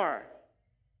shofar.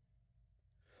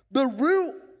 The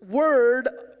root word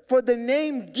for the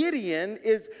name Gideon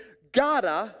is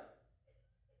Gada.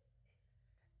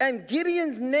 And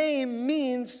Gideon's name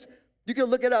means, you can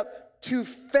look it up, to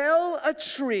fell a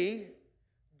tree,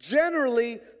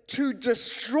 generally to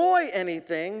destroy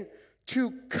anything,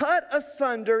 to cut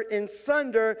asunder, in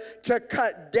sunder, to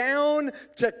cut down,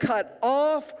 to cut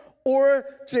off, or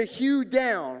to hew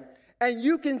down. And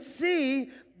you can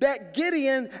see that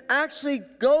Gideon actually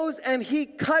goes and he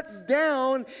cuts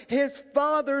down his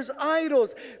father's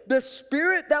idols. The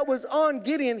spirit that was on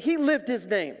Gideon, he lived his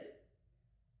name.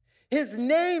 His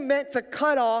name meant to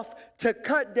cut off, to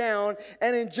cut down.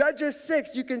 And in Judges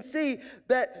 6, you can see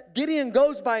that Gideon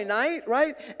goes by night,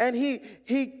 right? And he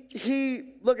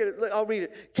look at it, I'll read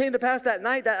it. Came to pass that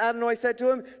night that Adonai said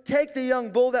to him, take the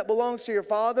young bull that belongs to your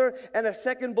father and a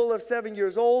second bull of 7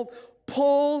 years old.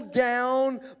 Pull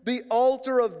down the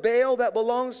altar of Baal that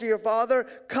belongs to your father.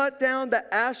 Cut down the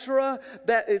Asherah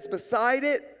that is beside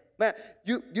it. Man,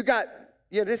 you got...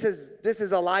 You know, this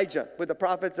is Elijah with the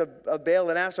prophets of Baal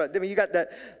and Asherah. I mean, you got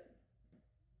that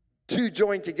two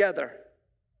joined together.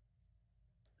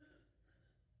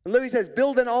 And Louis says,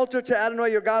 build an altar to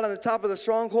Adonai your God on the top of the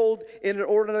stronghold in an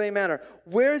orderly manner.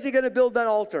 Where is he going to build that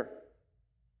altar?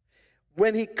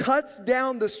 When he cuts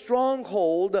down the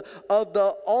stronghold of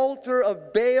the altar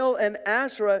of Baal and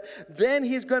Asherah, then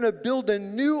he's going to build a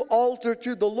new altar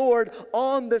to the Lord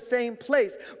on the same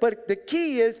place. But the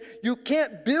key is you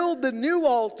can't build the new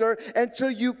altar until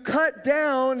you cut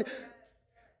down.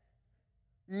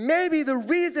 Maybe the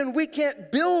reason we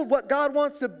can't build what God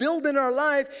wants to build in our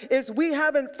life is we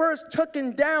haven't first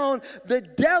taken down the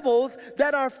devils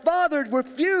that our father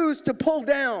refused to pull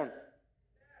down.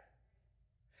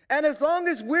 And as long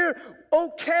as we're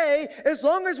okay, as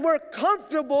long as we're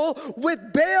comfortable with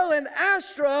Baal and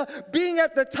Asherah being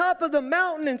at the top of the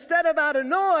mountain instead of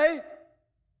Adonai,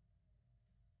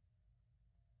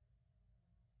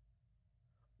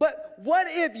 but what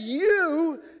if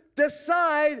you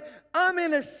decide, I'm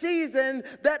in a season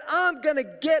that I'm going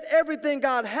to get everything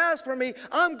God has for me.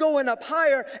 I'm going up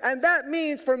higher, and that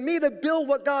means for me to build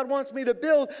what God wants me to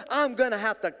build, I'm going to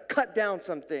have to cut down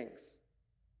some things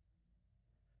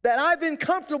that I've been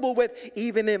comfortable with,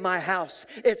 even in my house.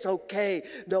 It's okay.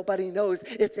 Nobody knows.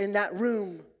 It's in that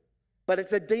room, but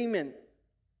it's a demon.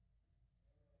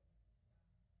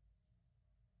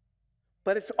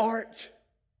 But it's art.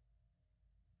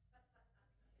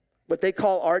 What they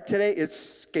call art today is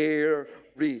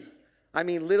scary. I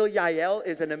mean, little Yael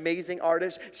is an amazing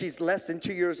artist. She's less than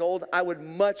 2 years old. I would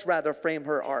much rather frame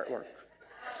her artwork.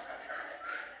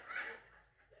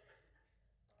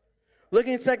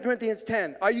 Looking at 2 Corinthians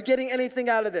 10, are you getting anything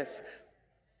out of this?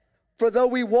 For though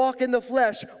we walk in the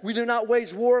flesh, we do not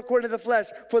wage war according to the flesh.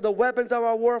 For the weapons of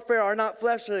our warfare are not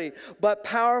fleshly, but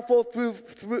powerful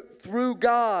through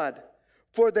God.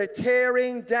 For the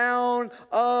tearing down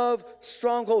of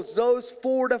strongholds, those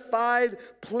fortified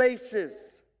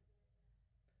places.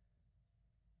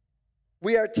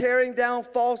 We are tearing down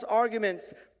false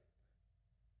arguments.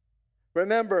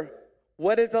 Remember,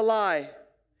 what is a lie?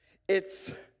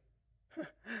 It's...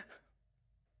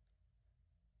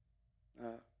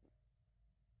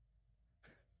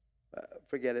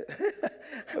 forget it.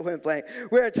 I went blank.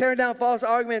 We are tearing down false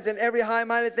arguments and every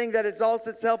high-minded thing that exalts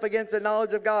itself against the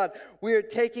knowledge of God. We are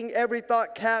taking every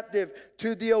thought captive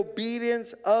to the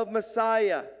obedience of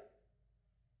Messiah.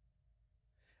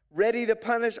 Ready to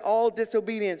punish all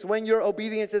disobedience when your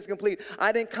obedience is complete.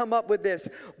 I didn't come up with this,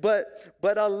 but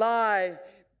a lie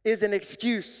is an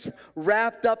excuse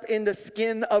wrapped up in the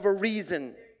skin of a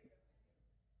reason.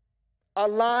 A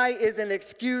lie is an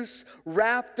excuse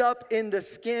wrapped up in the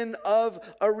skin of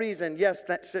a reason. Yes,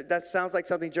 that sounds like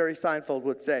something Jerry Seinfeld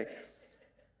would say.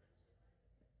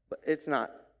 But it's not.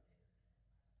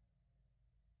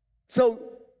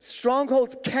 So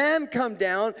strongholds can come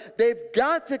down. They've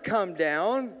got to come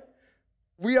down.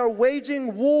 We are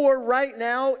waging war right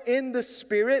now in the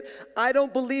spirit. I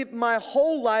don't believe my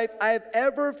whole life I've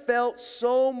ever felt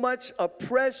so much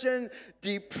oppression,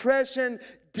 depression,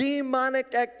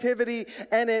 demonic activity,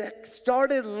 and it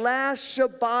started last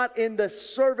Shabbat in the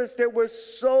service. There were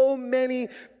so many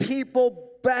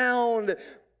people bound,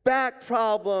 back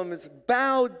problems,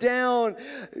 bowed down,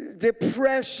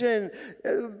 depression.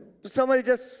 Somebody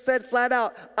just said flat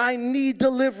out, I need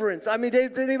deliverance. I mean, they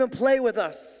didn't even play with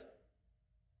us.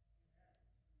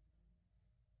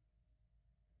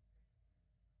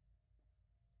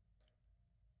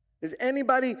 Is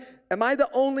anybody, am I the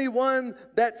only one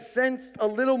that sensed a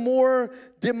little more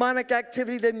demonic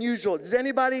activity than usual? Does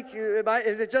anybody,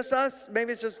 is it just us?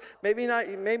 Maybe it's just, maybe not,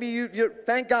 maybe you're,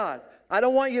 thank God. I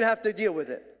don't want you to have to deal with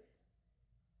it.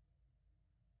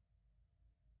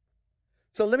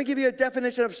 So let me give you a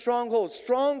definition of strongholds.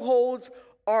 Strongholds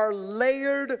are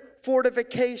layered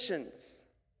fortifications,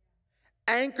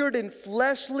 anchored in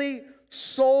fleshly,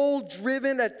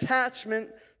 soul-driven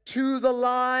attachment to the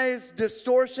lies,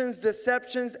 distortions,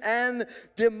 deceptions, and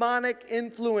demonic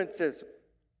influences.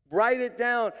 Write it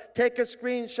down. Take a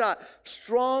screenshot.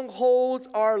 Strongholds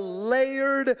are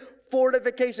layered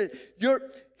fortifications.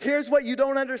 Here's what you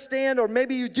don't understand, or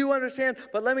maybe you do understand,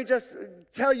 but let me just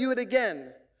tell you it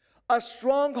again. A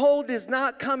stronghold is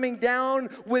not coming down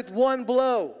with one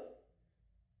blow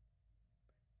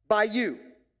by you.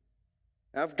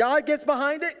 Now, if God gets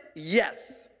behind it,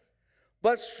 yes.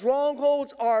 But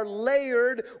strongholds are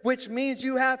layered, which means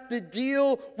you have to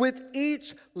deal with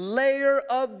each layer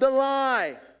of the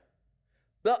lie,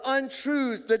 the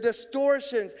untruths, the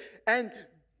distortions, and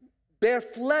they're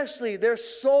fleshly, they're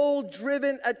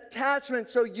soul-driven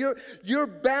attachments. So you're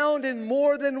bound in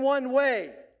more than one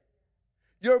way.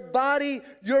 Your body,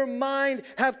 your mind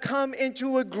have come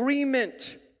into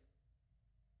agreement.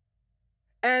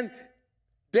 And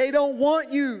they don't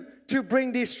want you to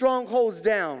bring these strongholds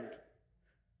down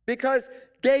because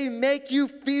they make you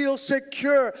feel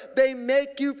secure. They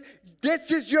make you,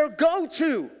 this is your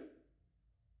go-to.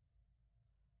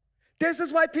 This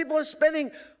is why people are spending,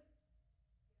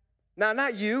 now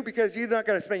not you, because you're not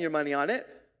going to spend your money on it.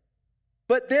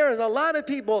 But there is a lot of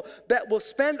people that will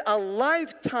spend a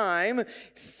lifetime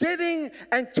sitting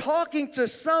and talking to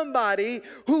somebody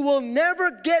who will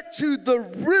never get to the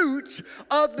root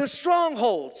of the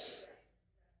strongholds.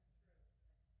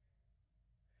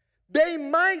 They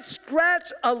might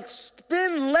scratch a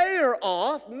thin layer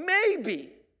off,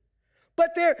 maybe. But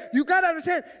you got to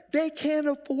understand, they can't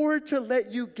afford to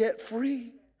let you get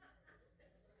free.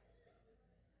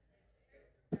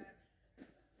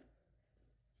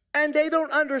 And they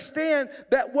don't understand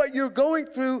that what you're going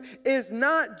through is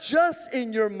not just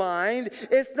in your mind.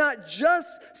 It's not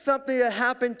just something that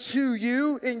happened to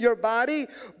you in your body,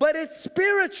 but it's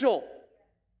spiritual.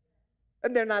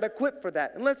 And they're not equipped for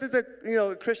that, unless it's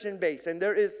a Christian base, and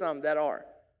there is some that are.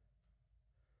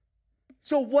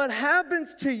 So what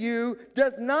happens to you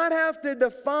does not have to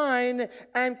define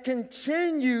and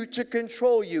continue to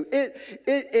control you.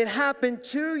 It happened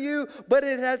to you, but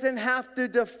it doesn't have to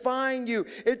define you.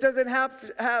 It doesn't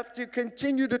have to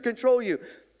continue to control you.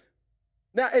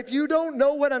 Now, if you don't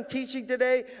know what I'm teaching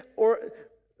today, or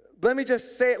let me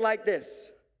just say it like this.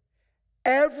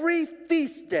 Every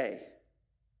feast day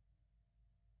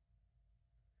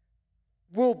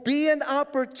will be an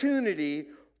opportunity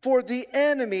for the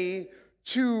enemy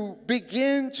to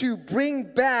begin to bring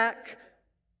back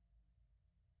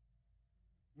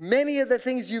many of the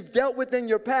things you've dealt with in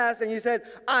your past, and you said,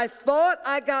 I thought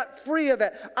I got free of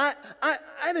it. I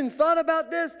didn't thought about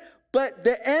this, but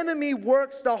the enemy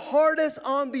works the hardest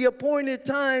on the appointed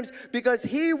times because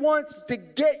he wants to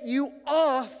get you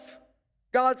off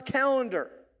God's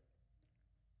calendar.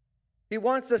 He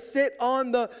wants to sit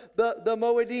on the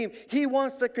Moedim. He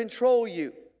wants to control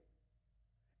you.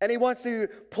 And he wants to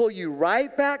pull you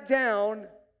right back down.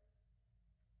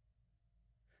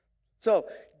 So,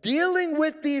 dealing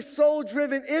with these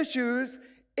soul-driven issues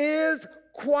is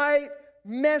quite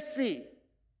messy.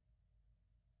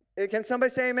 Can somebody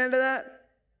say amen to that?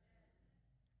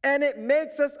 And it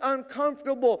makes us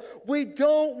uncomfortable. We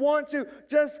don't want to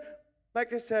just,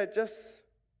 like I said, just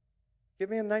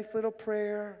give me a nice little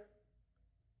prayer.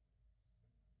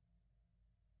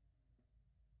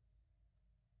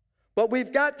 But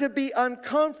we've got to be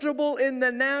uncomfortable in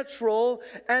the natural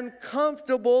and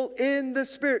comfortable in the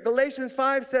Spirit. Galatians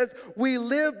 5 says, we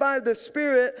live by the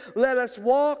Spirit, let us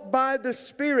walk by the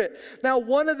Spirit. Now,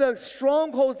 one of the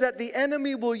strongholds that the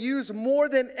enemy will use more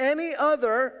than any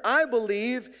other, I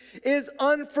believe, is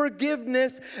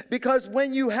unforgiveness. Because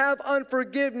when you have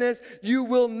unforgiveness, you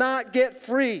will not get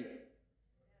free.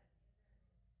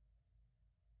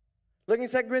 Look in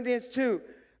 2 Corinthians 2.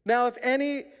 Now, if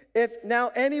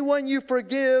anyone you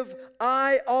forgive,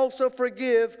 I also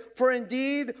forgive. For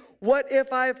indeed, what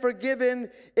if I've forgiven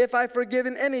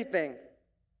anything?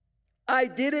 I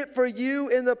did it for you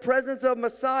in the presence of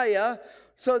Messiah,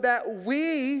 so that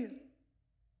we,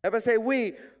 everybody say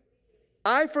we,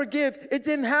 I forgive. It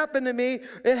didn't happen to me.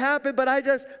 It happened, but I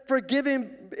just forgive him.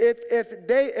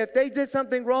 If they did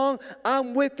something wrong,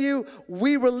 I'm with you.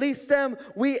 We release them.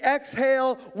 We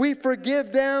exhale. We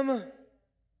forgive them.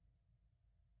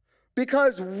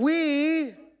 Because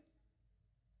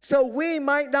so we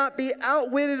might not be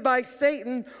outwitted by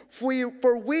Satan,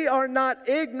 for we are not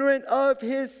ignorant of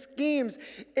his schemes.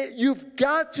 You've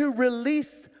got to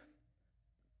release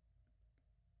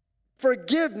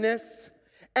forgiveness,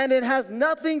 and it has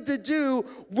nothing to do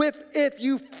with if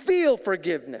you feel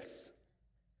forgiveness.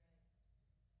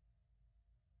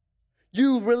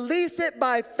 You release it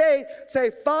by faith.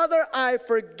 Say, Father, I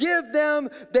forgive them.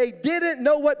 They didn't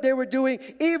know what they were doing,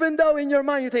 even though in your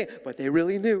mind you think, but they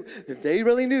really knew. If they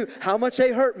really knew how much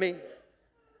they hurt me.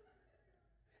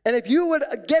 And if you would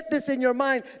get this in your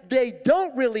mind, they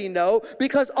don't really know,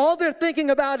 because all they're thinking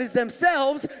about is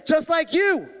themselves, just like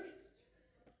you.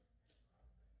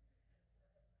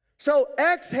 So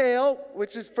exhale,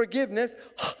 which is forgiveness.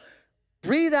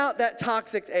 Breathe out that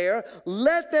toxic air.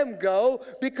 Let them go,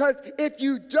 because if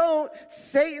you don't,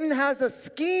 Satan has a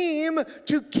scheme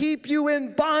to keep you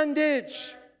in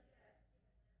bondage.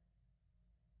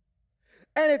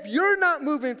 And if you're not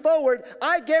moving forward,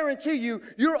 I guarantee you,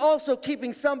 you're also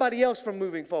keeping somebody else from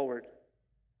moving forward.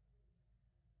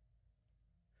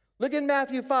 Look in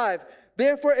Matthew 5.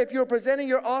 Therefore, if you're presenting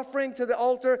your offering to the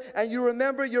altar and you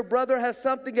remember your brother has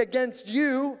something against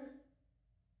you,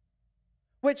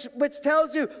 which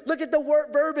tells you, look at the word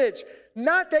verbiage.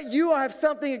 Not that you have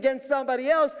something against somebody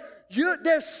else.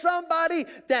 There's somebody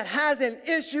that has an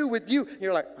issue with you.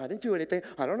 You're like, I didn't do anything.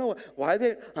 I don't know why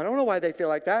they feel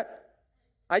like that.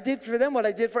 I did for them what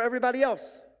I did for everybody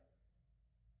else.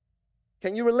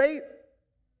 Can you relate?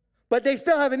 But they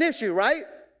still have an issue, right?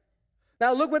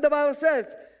 Now look what the Bible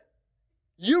says.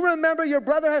 You remember your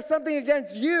brother has something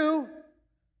against you.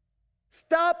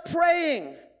 Stop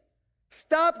praying.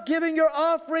 Stop giving your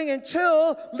offering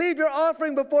leave your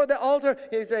offering before the altar.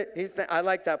 I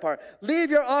like that part. Leave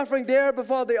your offering there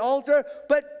before the altar,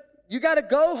 but you got to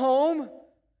go home,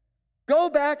 go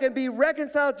back and be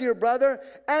reconciled to your brother,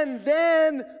 and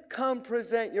then come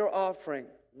present your offering.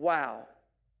 Wow.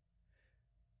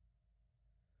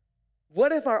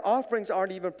 What if our offerings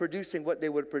aren't even producing what they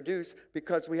would produce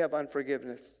because we have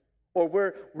unforgiveness? Or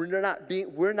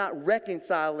we're not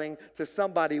reconciling to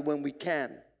somebody when we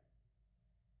can?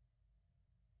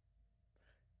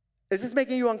 Is this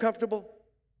making you uncomfortable?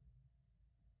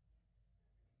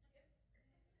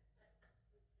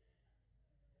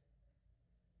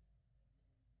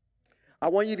 I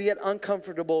want you to get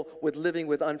uncomfortable with living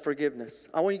with unforgiveness.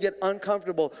 I want you to get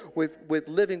uncomfortable with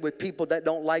living with people that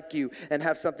don't like you and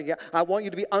have something. I want you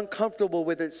to be uncomfortable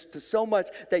with it so much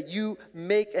that you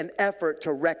make an effort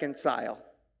to reconcile.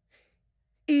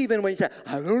 Even when you say,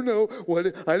 I don't know,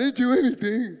 I didn't do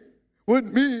anything.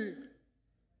 Wasn't me.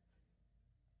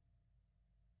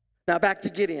 Now back to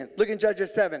Gideon. Look in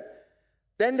Judges 7.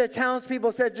 Then the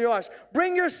townspeople said to Joash,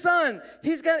 bring your son.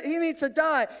 He needs to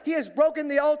die. He has broken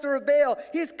the altar of Baal.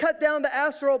 He's cut down the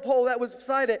Asherah pole that was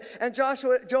beside it. And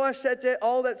Joash said to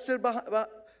all that stood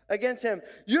against him,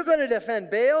 you're going to defend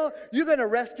Baal? You're going to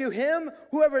rescue him?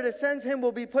 Whoever defends him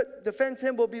will be put to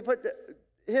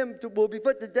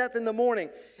death in the morning.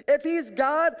 If he's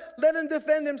God, let him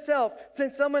defend himself,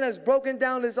 since someone has broken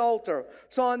down his altar.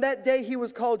 So on that day he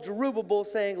was called Jerubbaal,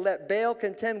 saying, let Baal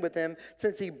contend with him,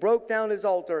 since he broke down his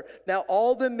altar. Now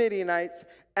all the Midianites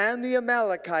and the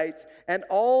Amalekites and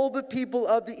all the people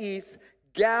of the east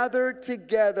gathered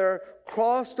together,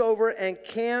 crossed over, and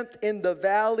camped in the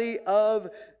valley of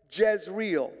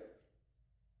Jezreel.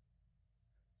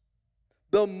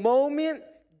 The moment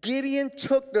Gideon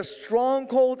took the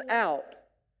stronghold out,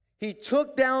 he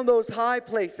took down those high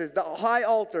places, the high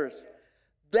altars.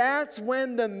 That's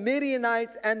when the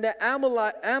Midianites and the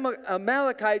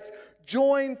Amalekites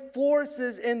joined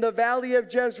forces in the valley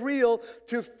of Jezreel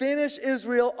to finish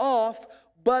Israel off,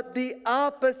 but the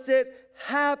opposite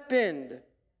happened.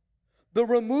 The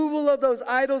removal of those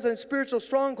idols and spiritual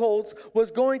strongholds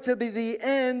was going to be the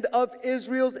end of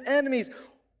Israel's enemies.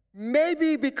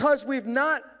 Maybe because we've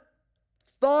not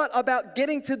thought about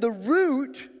getting to the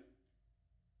root,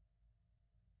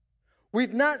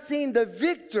 we've not seen the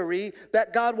victory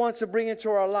that God wants to bring into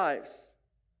our lives.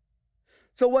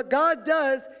 So what God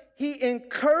does, he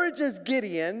encourages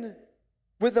Gideon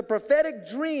with a prophetic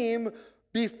dream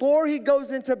before he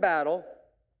goes into battle.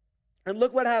 And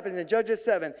look what happens in Judges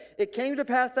 7. It came to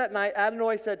pass that night,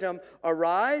 Adonai said to him,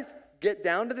 arise, get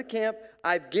down to the camp.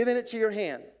 I've given it to your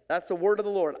hand. That's the word of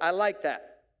the Lord. I like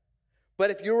that. But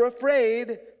if you're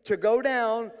afraid to go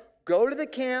down, go to the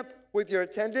camp with your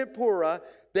attendant Purah.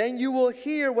 Then you will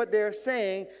hear what they're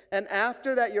saying. And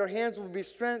after that, your hands will be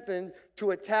strengthened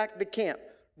to attack the camp.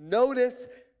 Notice,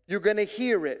 you're going to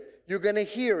hear it. You're going to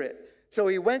hear it. So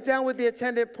he went down with the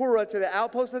attendant Purah to the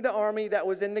outpost of the army that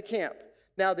was in the camp.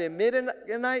 Now the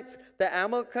Midianites, the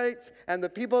Amalekites, and the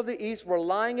people of the east were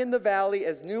lying in the valley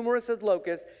as numerous as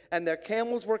locusts, and their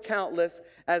camels were countless,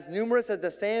 as numerous as the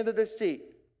sand of the sea.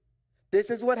 This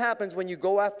is what happens when you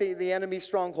go after the enemy's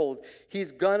stronghold.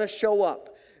 He's going to show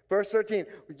up. Verse 13,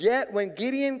 yet when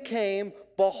Gideon came,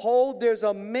 behold, there's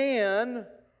a man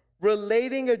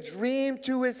relating a dream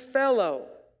to his fellow,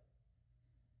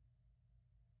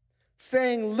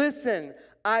 saying, listen,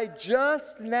 I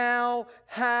just now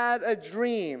had a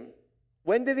dream.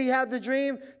 When did he have the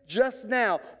dream? Just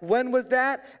now. When was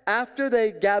that? After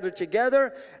they gathered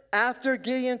together, after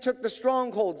Gideon took the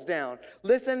strongholds down.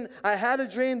 Listen, I had a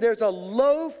dream. There's a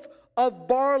loaf of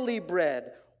barley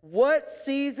bread. What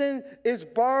season is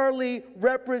barley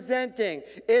representing?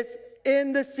 It's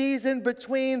in the season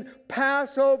between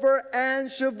Passover and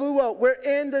Shavuot. We're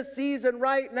in the season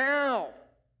right now.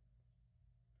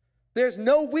 There's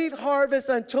no wheat harvest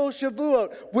until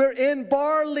Shavuot. We're in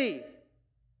barley.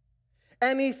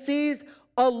 And he sees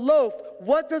a loaf.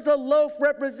 What does a loaf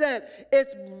represent?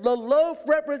 The loaf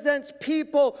represents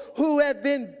people who have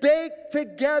been baked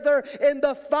together in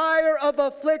the fire of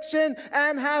affliction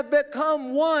and have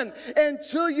become one.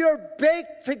 Until you're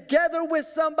baked together with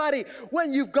somebody,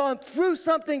 when you've gone through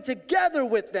something together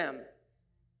with them,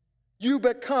 you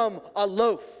become a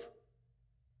loaf.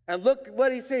 And look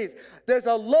what he says. There's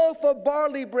a loaf of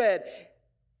barley bread.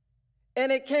 And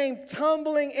it came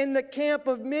tumbling in the camp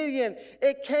of Midian.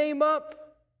 It came up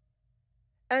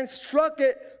and struck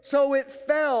it, so it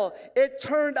fell. It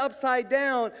turned upside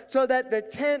down so that the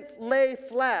tent lay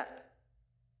flat.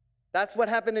 That's what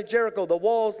happened in Jericho. The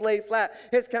walls lay flat.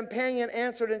 His companion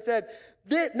answered and said,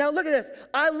 now look at this.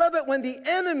 I love it when the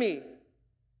enemy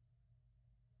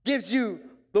gives you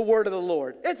the word of the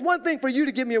Lord. It's one thing for you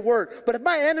to give me a word, but if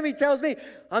my enemy tells me,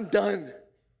 I'm done.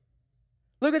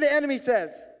 Look what the enemy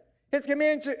says. His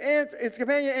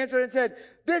companion answered and said,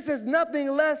 this is nothing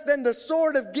less than the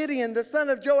sword of Gideon, the son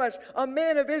of Joash, a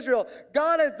man of Israel.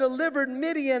 God has delivered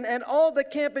Midian and all the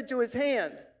camp into his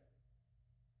hand.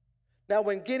 Now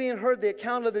when Gideon heard the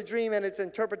account of the dream and its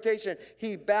interpretation,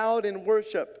 he bowed in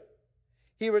worship.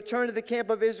 He returned to the camp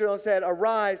of Israel and said,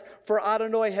 arise, for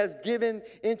Adonai has given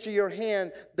into your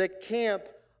hand the camp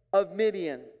of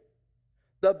Midian.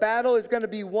 The battle is going to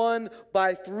be won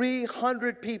by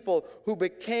 300 people who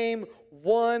became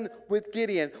one with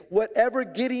Gideon. Whatever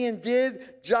Gideon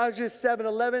did, Judges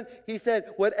 7:11, he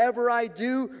said, whatever I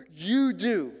do, you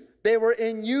do. They were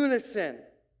in unison.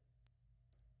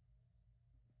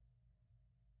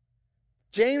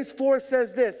 James 4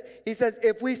 says this. He says,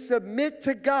 if we submit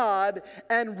to God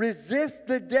and resist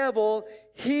the devil,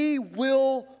 he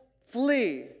will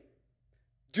flee.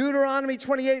 Deuteronomy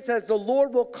 28 says, the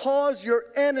Lord will cause your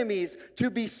enemies to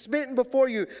be smitten before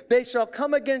you. They shall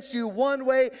come against you one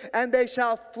way, and they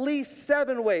shall flee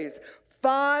 7 ways.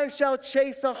 5 shall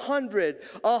chase 100.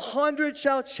 100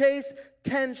 shall chase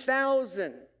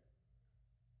 10,000.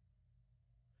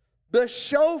 The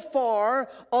shofar,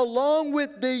 along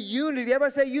with the unity,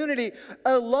 everybody say unity,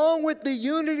 along with the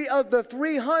unity of the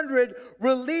 300,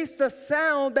 released a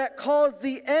sound that caused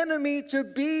the enemy to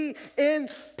be in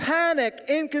panic,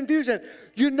 in confusion.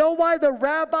 You know why the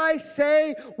rabbis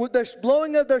say with the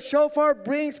blowing of the shofar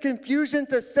brings confusion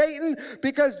to Satan?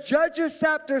 Because Judges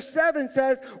chapter 7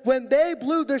 says when they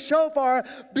blew the shofar,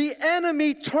 the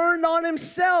enemy turned on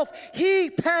himself. He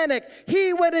panicked.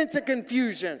 He went into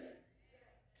confusion.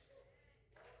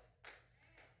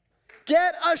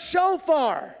 Get a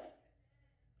shofar.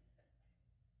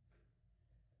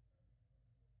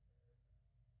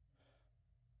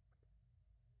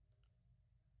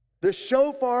 The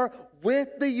shofar, with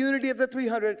the unity of the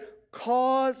 300,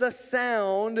 caused a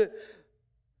sound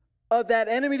of that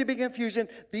enemy to be confusion.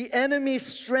 The enemy's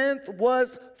strength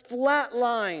was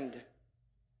flatlined.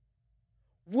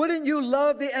 Wouldn't you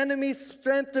love the enemy's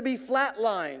strength to be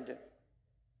flatlined?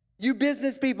 You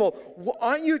business people,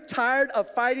 aren't you tired of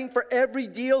fighting for every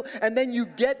deal and then you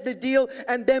get the deal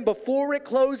and then before it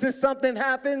closes something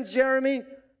happens, Jeremy?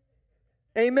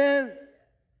 Amen?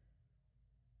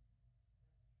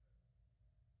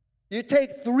 You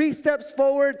take 3 steps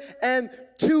forward and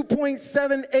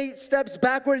 2.78 steps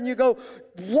backward and you go,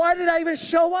 why did I even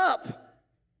show up?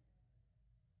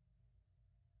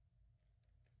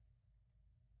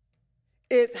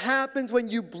 It happens when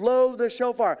you blow the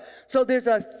shofar. So there's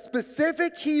a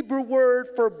specific Hebrew word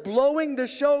for blowing the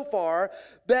shofar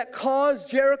that caused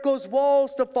Jericho's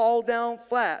walls to fall down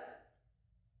flat.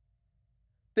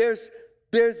 There's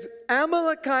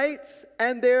Amalekites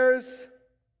and there's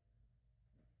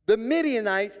the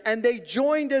Midianites, and they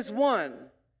joined as one.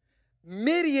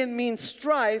 Midian means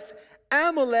strife.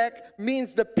 Amalek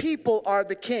means the people are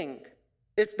the king.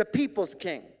 It's the people's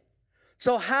king.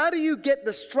 So how do you get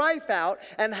the strife out,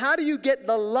 and how do you get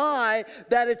the lie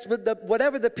that it's with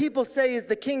whatever the people say is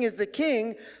the king is the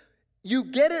king? You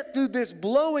get it through this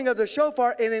blowing of the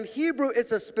shofar, and in Hebrew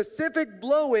it's a specific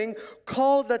blowing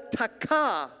called the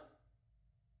takah.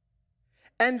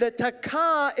 And the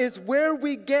takah is where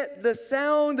we get the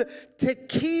sound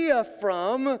tekiah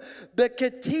from. The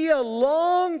ketia,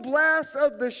 long blast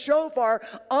of the shofar,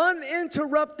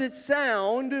 uninterrupted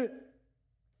sound,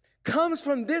 comes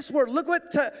from this word. Look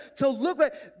what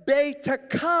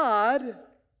betakad.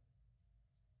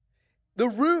 The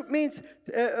root means,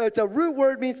 it's a root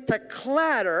word, means to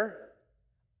clatter,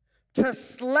 to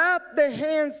slap the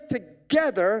hands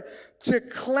together, to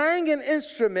clang an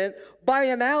instrument. By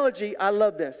analogy, I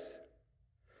love this.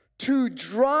 To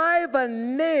drive a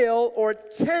nail or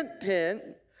tent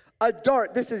pin, a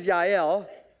dart, this is Yael.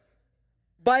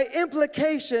 By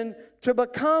implication, to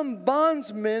become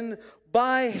bondsmen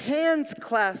by hands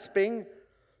clasping,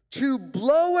 to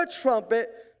blow a trumpet,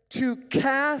 to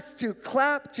cast, to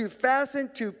clap, to fasten,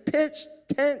 to pitch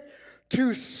tent,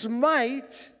 to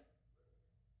smite,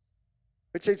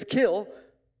 which is kill,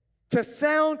 to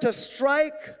sound, to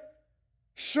strike,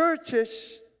 surtiship,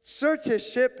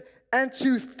 and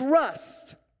to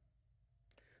thrust.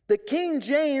 The King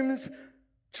James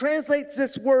translates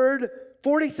this word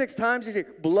 46 times. You see,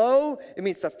 blow, it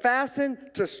means to fasten,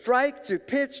 to strike, to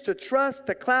pitch, to thrust,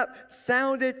 to clap,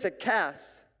 sounded, to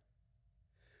cast.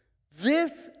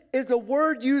 This is a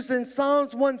word used in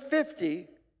Psalms 150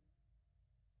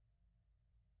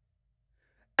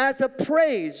 as a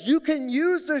praise. You can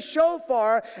use the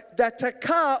shofar, the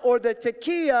takah or the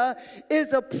tekiah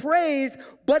is a praise,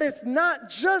 but it's not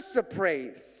just a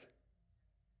praise.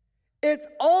 It's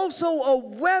also a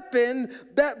weapon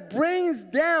that brings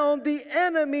down the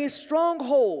enemy's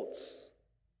strongholds.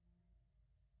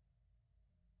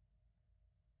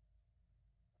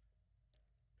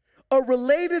 A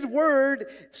related word,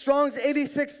 Strong's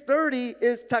 8630,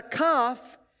 is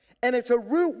takaf, and it's a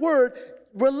root word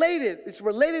related. It's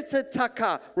related to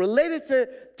takah, related to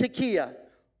tekiah.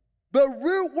 The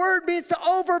root word means to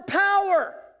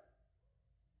overpower.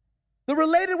 The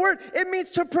related word, it means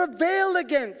to prevail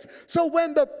against. So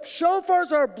when the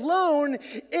shofars are blown,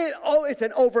 it's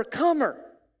an overcomer.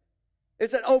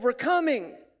 It's an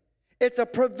overcoming. It's a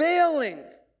prevailing.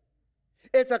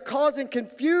 It's a causing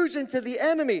confusion to the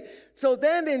enemy. So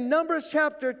then in Numbers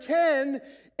chapter 10,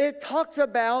 it talks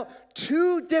about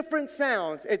 2 different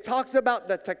sounds. It talks about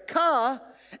the takah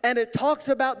and it talks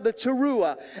about the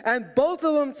teruah. And both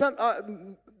of them,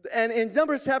 and in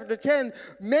Numbers chapter 10,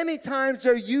 many times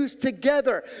they're used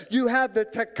together. You have the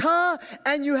takah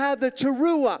and you have the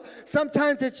teruah.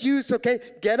 Sometimes it's used, okay,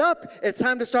 get up, it's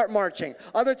time to start marching.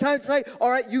 Other times it's like,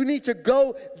 all right, you need to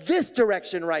go this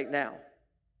direction right now.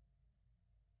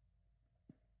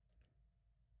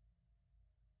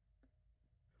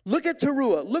 Look at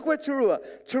teruah. Look what teruah.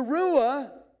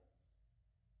 Teruah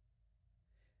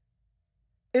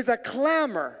is a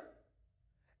clamor,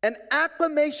 an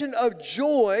acclamation of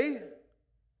joy,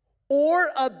 or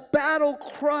a battle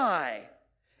cry,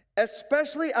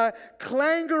 especially a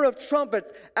clangor of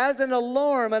trumpets, as an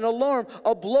alarm,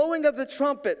 a blowing of the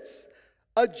trumpets,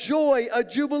 a joy, a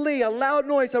jubilee, a loud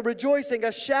noise, a rejoicing,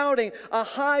 a shouting, a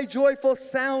high joyful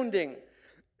sounding.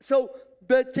 So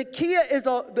the tekiah is,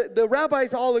 the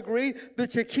rabbis all agree, the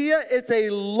tekiah is a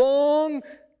long,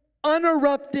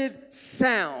 uninterrupted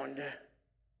sound.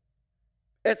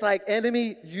 It's like,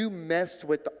 enemy, you messed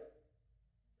with the...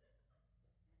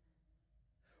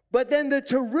 But then the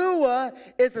teruah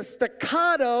is a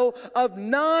staccato of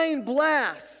 9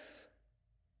 blasts.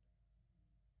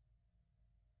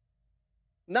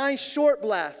 9 short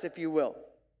blasts, if you will.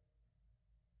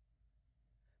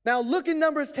 Now look in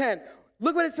Numbers 10.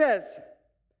 Look what it says.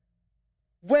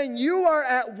 When you are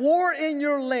at war in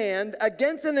your land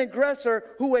against an aggressor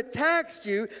who attacks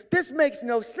you, this makes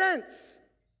no sense.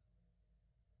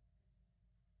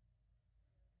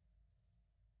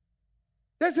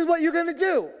 This is what you're going to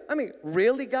do. I mean,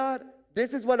 really, God?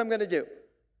 This is what I'm going to do.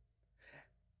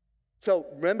 So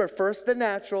remember, first the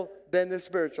natural, then the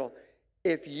spiritual.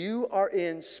 If you are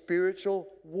in spiritual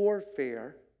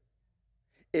warfare,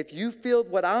 if you feel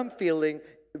what I'm feeling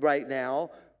right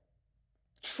now,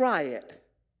 try it.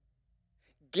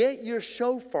 Get your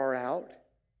shofar out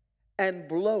and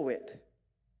blow it.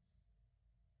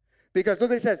 Because look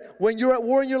what it says. When you're at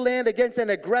war in your land against an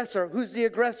aggressor, who's the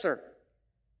aggressor?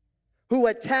 Who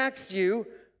attacks you,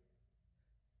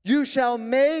 you shall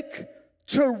make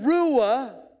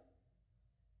teruah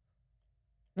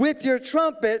with your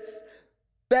trumpets,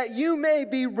 that you may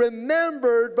be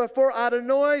remembered before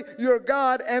Adonai your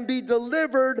God and be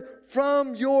delivered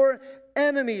from your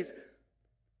enemies.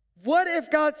 What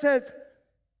if God says,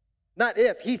 not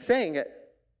if, he's saying it.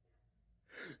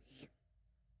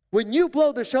 When you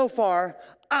blow the shofar,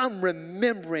 I'm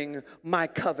remembering my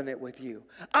covenant with you.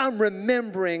 I'm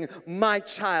remembering my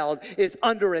child is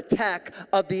under attack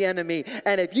of the enemy.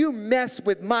 And if you mess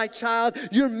with my child,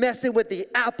 you're messing with the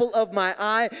apple of my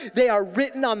eye. They are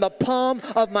written on the palm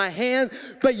of my hand.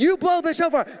 But you blow the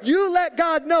shofar. You let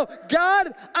God know,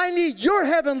 God, I need your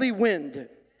heavenly wind.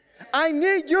 I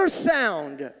need your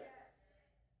sound.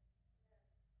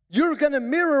 You're going to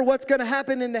mirror what's going to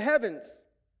happen in the heavens.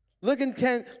 Look in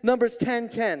Numbers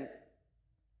 10:10.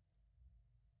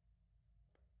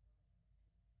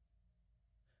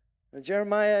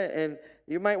 Jeremiah, and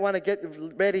you might want to get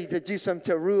ready to do some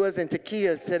teruahs and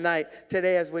tekiyahs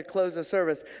today as we close the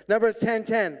service. Numbers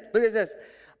 10:10. Look at this.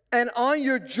 And on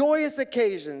your joyous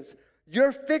occasions,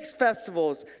 your fixed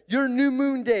festivals, your new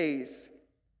moon days.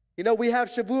 You know, we have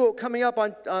Shavuot coming up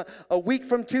on a week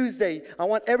from Tuesday. I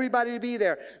want everybody to be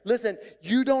there. Listen,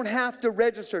 you don't have to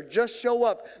register. Just show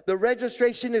up. The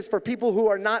registration is for people who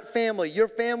are not family. You're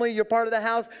family, you're part of the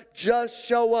house. Just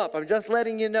show up. I'm just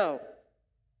letting you know.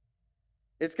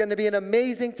 It's going to be an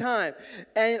amazing time.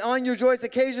 And on your joyous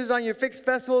occasions, on your fixed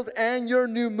festivals, and your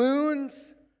new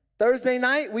moons, Thursday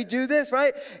night, we do this,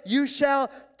 right? You shall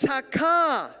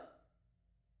takah.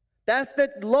 That's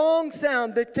the long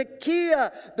sound, the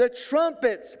tekiyah, the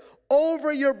trumpets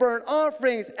over your burnt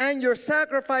offerings and your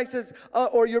sacrifices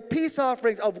or your peace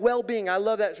offerings of well-being. I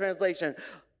love that translation.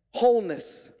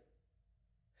 Wholeness.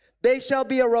 They shall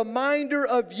be a reminder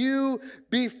of you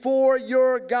before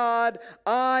your God.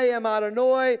 I am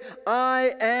Adonai.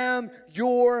 I am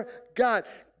your God.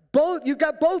 You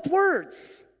got both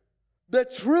words. The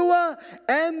teruah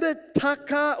and the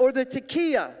takah or the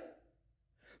tekiyah.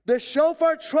 The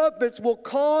shofar trumpets will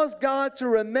cause God to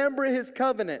remember his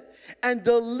covenant and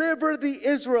deliver the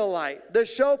Israelite. The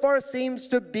shofar seems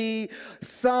to be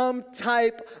some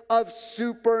type of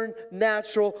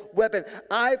supernatural weapon.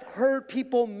 I've heard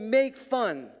people make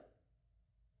fun.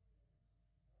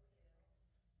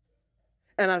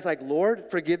 And I was like, Lord,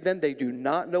 forgive them. They do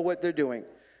not know what they're doing.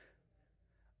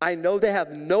 I know they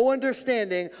have no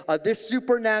understanding of this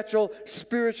supernatural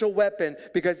spiritual weapon,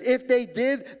 because if they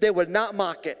did, they would not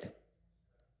mock it.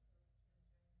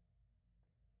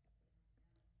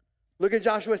 Look at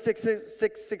Joshua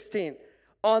 6:16.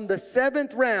 On the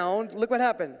seventh round, look what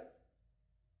happened.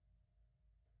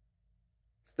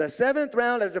 The seventh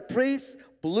round, as the priests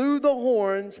blew the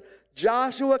horns,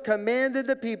 Joshua commanded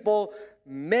the people,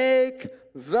 make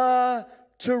the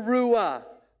teruah.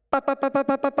 Make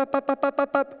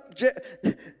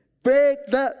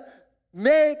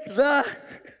the,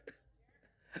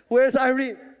 where's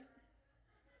Irene?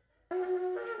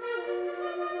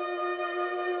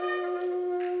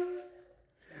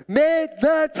 Make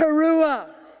the teruah.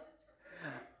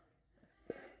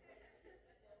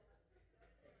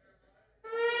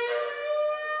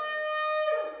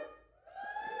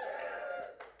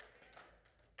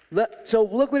 So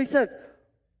look what he says.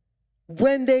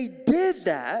 When they did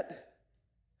that,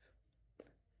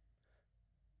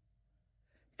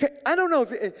 I don't know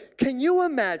if, can you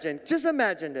imagine, just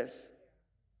imagine this.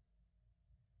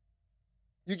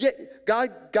 You get,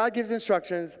 God gives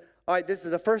instructions. All right, this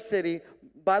is the first city.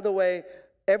 By the way,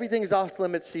 everything is off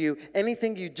limits to you.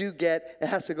 Anything you do get, it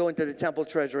has to go into the temple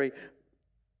treasury.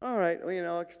 All right, well, you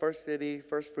know, it's first city,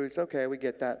 first fruits. Okay, we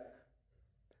get that.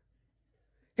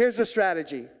 Here's the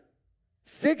strategy.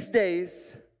 6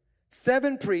 days,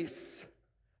 7 priests,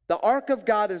 the ark of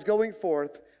God is going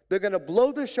forth. They're going to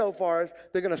blow the shofars.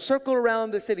 They're going to circle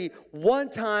around the city one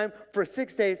time for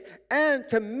 6 days. And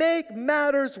to make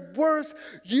matters worse,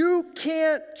 you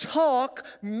can't talk,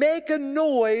 make a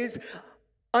noise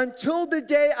until the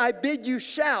day I bid you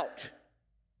shout.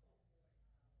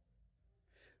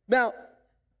 Now,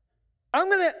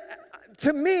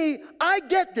 to me, I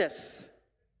get this.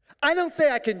 I don't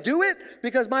say I can do it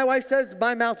because my wife says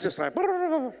my mouth's just like.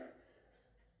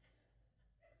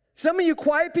 Some of you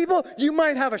quiet people, you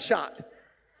might have a shot.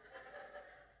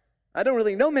 I don't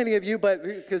really know many of you, but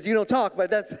because you don't talk,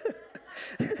 but that's.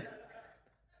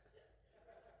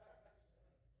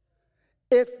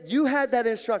 If you had that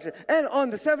instruction, and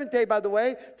on the seventh day, by the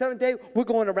way, we're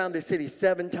going around the city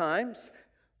 7 times.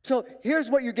 So here's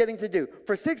what you're getting to do.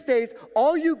 For 6 days,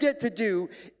 all you get to do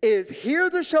is hear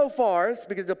the shofars,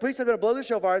 because the priests are going to blow the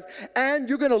shofars, and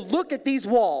you're going to look at these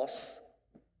walls.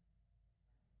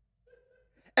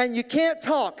 And you can't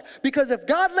talk, because if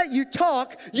God let you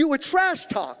talk, you would trash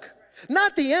talk.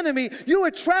 Not the enemy. You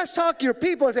would trash talk your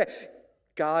people and say,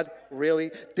 God, really?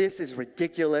 This is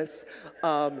ridiculous.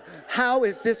 How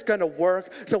is this going to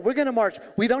work? So we're going to march.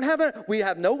 We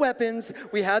have no weapons.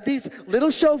 We have these little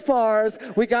shofars.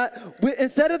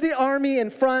 Instead of the army in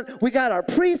front, we got our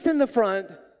priests in the front,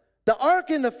 the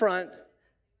ark in the front.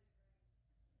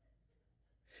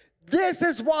 This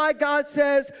is why God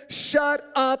says, shut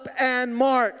up and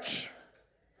march.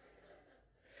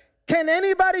 Can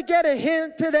anybody get a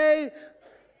hint today?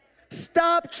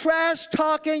 Stop trash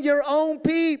talking your own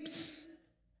peeps.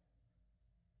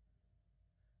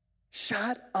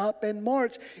 Shut up and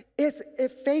march.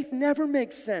 If faith never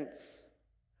makes sense.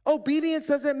 Obedience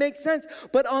doesn't make sense.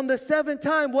 But on the 7th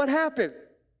time, what happened?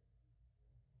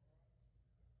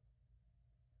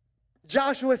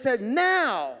 Joshua said,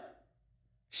 now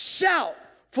shout,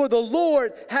 for the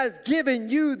Lord has given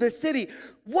you the city.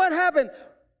 What happened?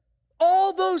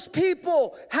 All those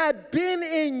people had been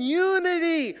in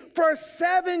unity for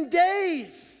 7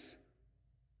 days.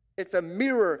 It's a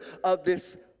mirror of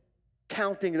this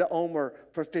counting the Omer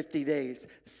for 50 days,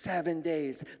 7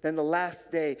 days. Then the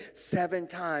last day, 7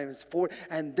 times, 4,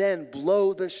 and then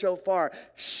blow the shofar.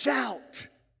 Shout.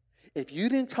 If you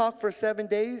didn't talk for 7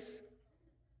 days,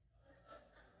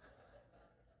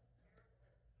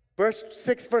 verse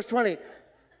 6, verse 20.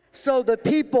 So the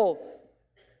people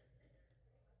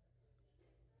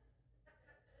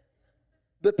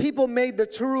made the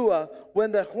teruah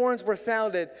when the horns were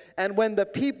sounded, and when the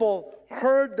people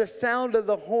heard the sound of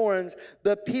the horns,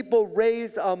 the people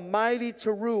raised a mighty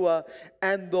teruah,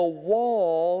 and the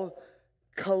wall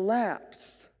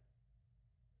collapsed.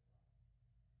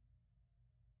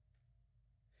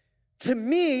 To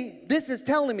me, this is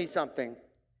telling me something.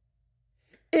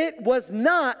 It was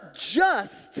not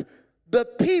just the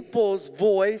people's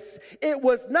voice. It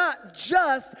was not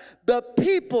just the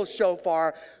people's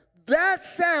shofar. That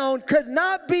sound could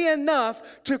not be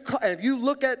enough to, if you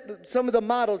look at some of the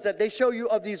models that they show you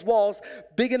of these walls,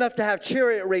 big enough to have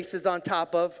chariot races on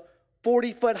top of,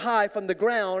 40 foot high from the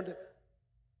ground.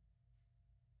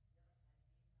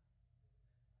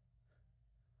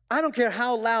 I don't care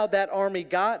how loud that army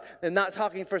got, and not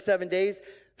talking for 7 days,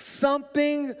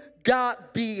 something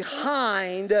got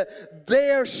behind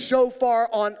their shofar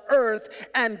on earth,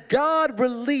 and God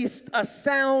released a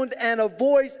sound and a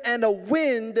voice and a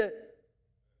wind,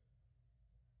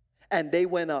 and they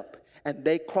went up and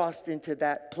they crossed into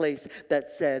that place that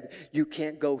said, you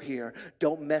can't go here.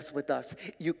 Don't mess with us.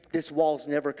 This wall's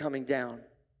never coming down.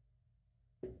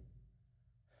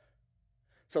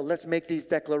 So let's make these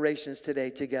declarations today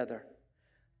together.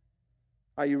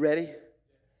 Are you ready?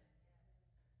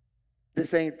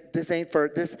 This ain't for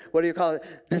this, what do you call it?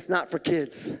 This not for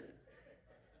kids.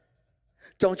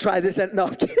 Don't try this at,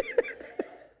 no.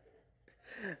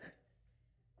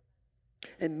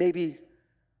 And maybe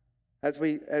as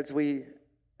the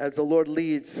Lord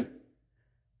leads,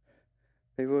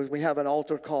 maybe when we have an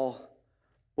altar call,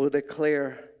 we'll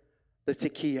declare the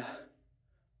tekiah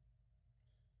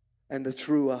and the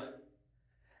teruah,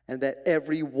 and that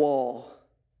every wall,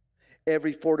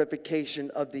 every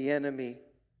fortification of the enemy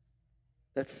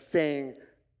that's saying,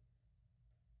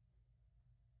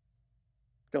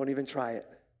 don't even try it.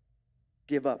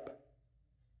 Give up.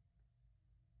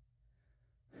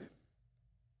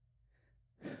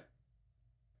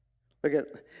 Look at,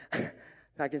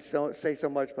 I can say so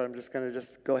much, but I'm just going to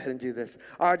go ahead and do this.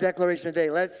 Our declaration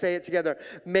today, let's say it together.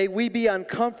 May we be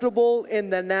uncomfortable in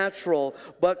the natural,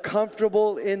 but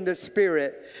comfortable in the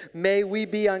spirit. May we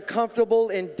be uncomfortable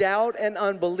in doubt and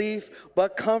unbelief,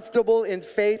 but comfortable in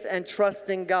faith and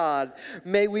trusting God.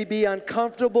 May we be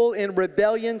uncomfortable in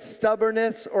rebellion,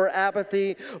 stubbornness, or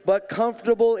apathy, but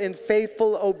comfortable in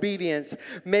faithful obedience.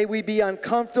 May we be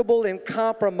uncomfortable in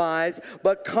compromise,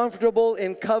 but comfortable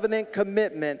in covenant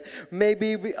commitment. May we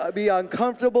we be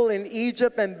uncomfortable in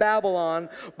Egypt and Babylon,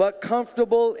 but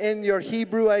comfortable in your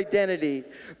Hebrew identity.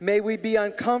 May we be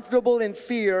uncomfortable in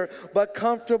fear, but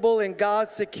comfortable in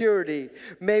God's security.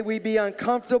 May we be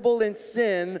uncomfortable in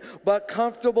sin, but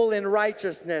comfortable in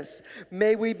righteousness.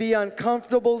 May we be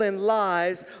uncomfortable in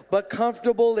lies, but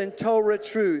comfortable in Torah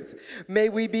truth. May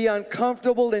we be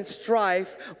uncomfortable in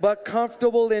strife, but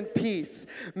comfortable in peace.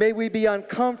 May we be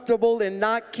uncomfortable in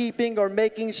not keeping or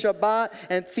making Shabbat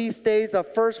and feast days a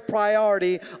first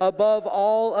priority above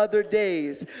all other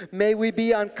days. May we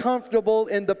be uncomfortable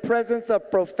in the presence of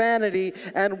profanity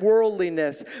and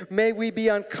worldliness. May we be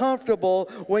uncomfortable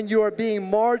when you are being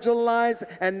marginalized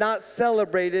and not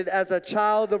celebrated as a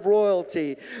child of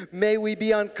royalty. May we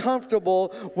be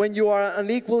uncomfortable when you are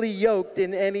unequally yoked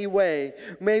in any way.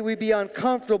 May we be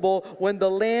uncomfortable when the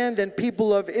land and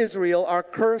people of Israel are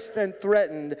cursed and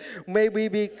threatened. May we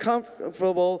be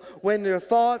comfortable when your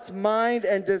thoughts, mind,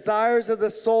 and desires of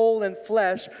the soul and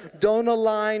flesh don't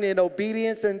align in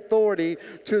obedience and authority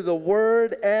to the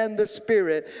Word and the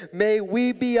Spirit. May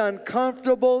we be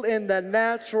uncomfortable in the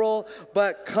natural,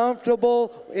 but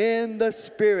comfortable in the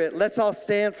Spirit. Let's all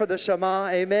stand for the Shema.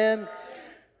 Amen.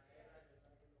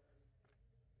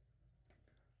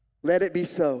 Let it be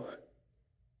so.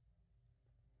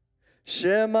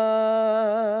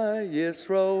 Shema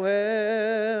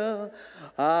Yisroel,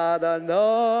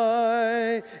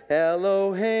 Adonai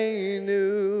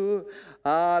Eloheinu,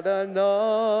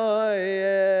 Adonai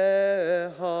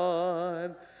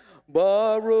Echad,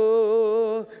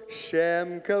 Baruch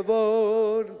Shem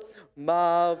Kavod,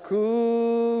 Malkuto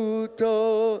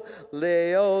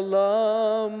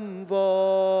Leolam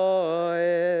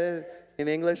Voed. In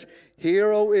English,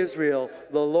 hear, O Israel,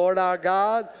 the Lord our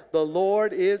God, the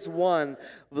Lord is one.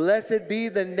 Blessed be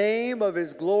the name of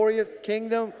his glorious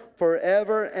kingdom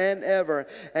forever and ever.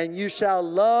 And you shall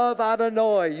love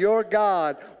Adonai, your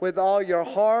God, with all your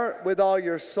heart, with all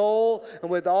your soul, and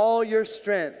with all your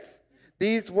strength.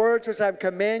 These words which I'm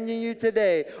commanding you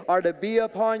today are to be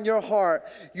upon your heart.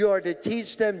 You are to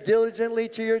teach them diligently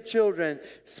to your children.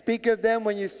 Speak of them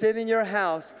when you sit in your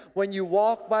house, when you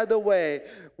walk by the way,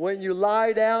 when you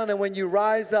lie down, and when you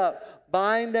rise up.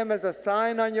 Bind them as a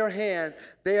sign on your hand.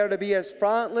 They are to be as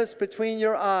frontlets between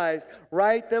your eyes.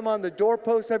 Write them on the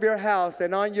doorposts of your house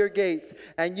and on your gates.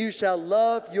 And you shall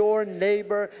love your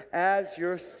neighbor as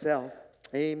yourself.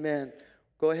 Amen.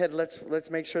 Go ahead, let's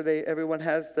make sure everyone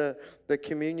has the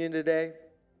communion today.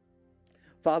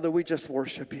 Father, we just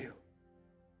worship you.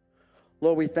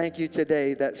 Lord, we thank you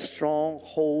today that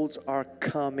strongholds are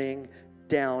coming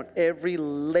down. Every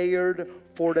layered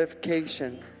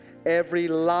fortification, every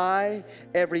lie,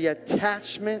 every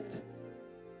attachment,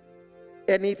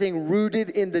 anything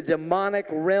rooted in the demonic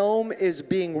realm is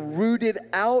being rooted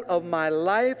out of my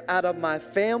life, out of my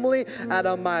family, out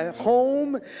of my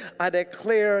home. I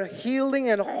declare healing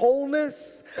and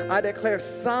wholeness. I declare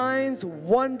signs,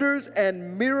 wonders,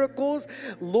 and miracles.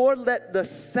 Lord, let the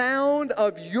sound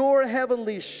of your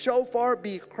heavenly shofar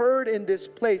be heard in this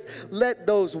place. Let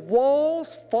those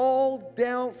walls fall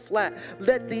down flat.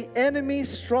 Let the enemy's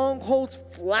strongholds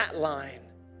flatline.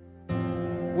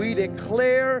 We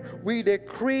declare, we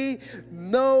decree,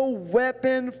 no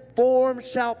weapon formed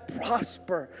shall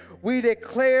prosper. We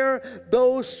declare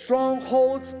those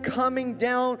strongholds coming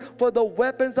down, for the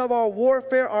weapons of our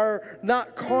warfare are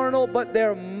not carnal, but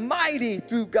they're mighty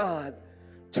through God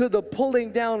to the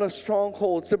pulling down of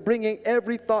strongholds, to bringing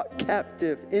every thought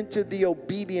captive into the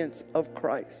obedience of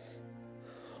Christ.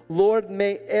 Lord,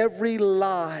 may every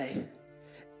lie,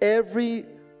 every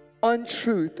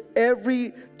untruth,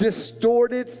 every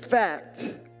distorted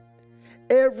fact,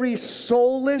 every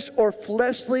soulish or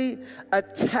fleshly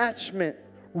attachment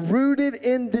rooted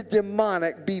in the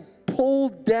demonic be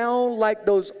pulled down like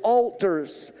those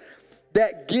altars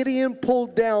that Gideon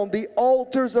pulled down, the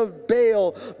altars of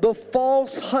Baal, the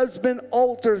false husband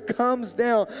altar comes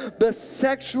down, the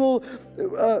sexual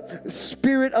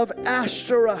spirit of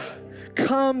Ashtoreth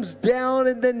comes down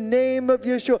in the name of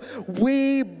Yeshua.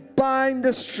 We bind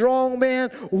the strong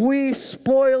man, we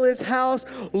spoil his house.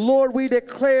 Lord, we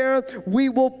declare we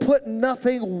will put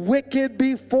nothing wicked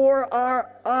before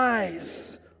our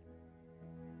eyes.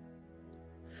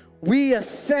 We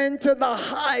ascend to the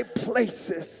high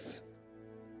places.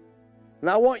 And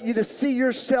I want you to see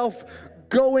yourself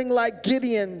going like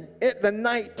Gideon at the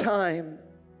nighttime.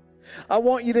 I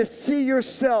want you to see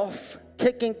yourself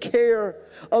taking care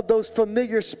of those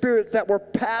familiar spirits that were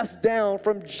passed down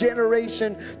from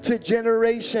generation to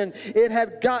generation. It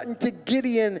had gotten to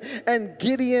Gideon, and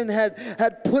Gideon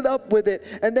had put up with it.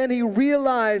 And then he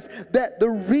realized that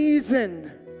the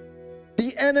reason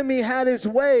the enemy had his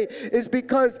way is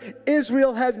because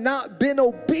Israel had not been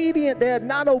obedient. They had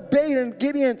not obeyed. And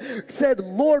Gideon said,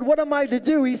 Lord, what am I to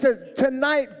do? He says,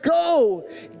 tonight, go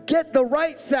get the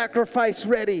right sacrifice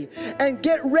ready and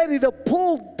get ready to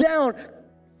pull down.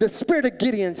 The spirit of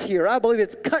Gideon's here. I believe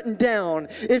it's cutting down.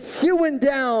 It's hewing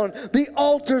down the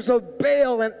altars of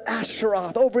Baal and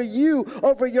Asheroth over you,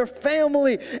 over your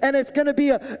family. And it's going to be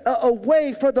a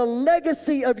way for the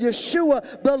legacy of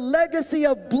Yeshua, the legacy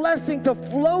of blessing to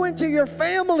flow into your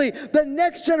family. The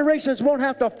next generations won't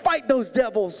have to fight those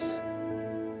devils.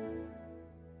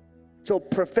 So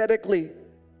prophetically,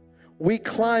 we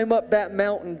climb up that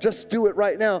mountain. Just do it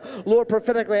right now. Lord,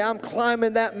 prophetically, I'm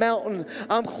climbing that mountain.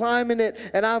 I'm climbing it,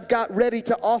 and I've got ready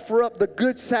to offer up the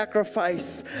good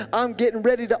sacrifice. I'm getting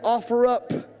ready to offer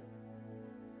up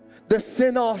the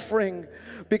sin offering,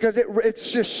 because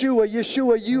it's Yeshua.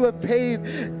 Yeshua, you have paid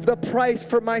the price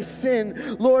for my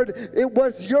sin. Lord, it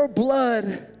was your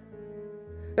blood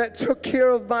that took care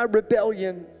of my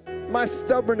rebellion, my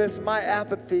stubbornness, my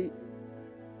apathy.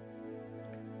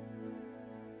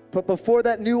 But before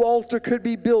that new altar could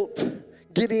be built,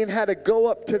 Gideon had to go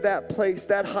up to that place,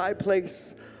 that high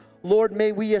place. Lord,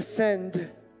 may we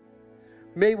ascend.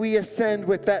 May we ascend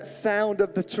with that sound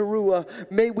of the teruah.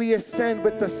 May we ascend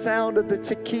with the sound of the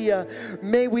tekiah.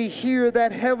 May we hear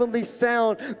that heavenly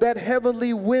sound, that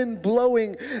heavenly wind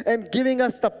blowing and giving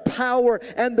us the power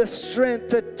and the strength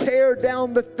to tear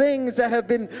down the things that have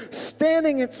been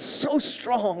standing it so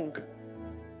strong.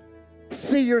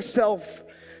 See yourself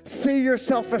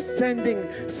ascending.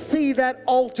 See that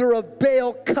altar of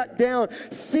Baal cut down.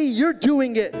 See, you're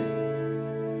doing it.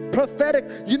 Prophetic.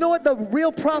 You know what the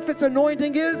real prophet's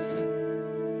anointing is?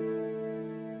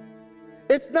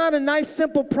 It's not a nice,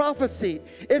 simple prophecy.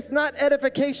 It's not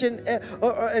edification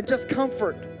and just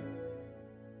comfort.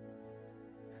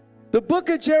 The book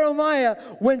of Jeremiah,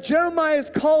 when Jeremiah is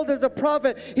called as a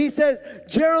prophet, he says,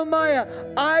 Jeremiah,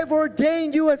 I've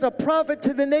ordained you as a prophet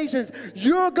to the nations.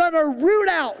 You're going to root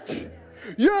out.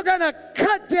 You're going to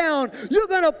cut down. You're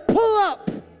going to pull up.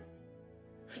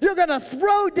 You're going to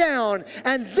throw down.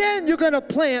 And then you're going to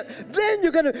plant. Then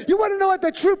you want to know what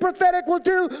the true prophetic will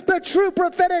do? The true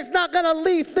prophetic's not going to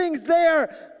leave things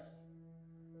there.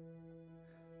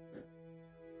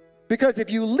 Because if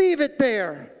you leave it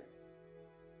there,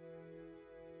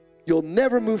 you'll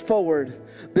never move forward.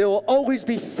 There will always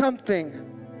be something.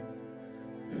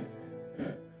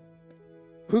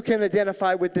 Who can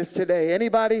identify with this today?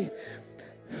 Anybody?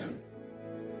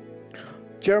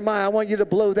 Jeremiah, I want you to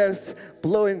blow this,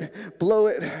 blow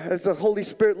it as the Holy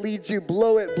Spirit leads you.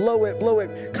 Blow it, blow it, blow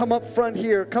it. Come up front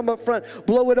here, come up front.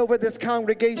 Blow it over this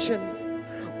congregation.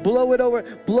 Blow it over,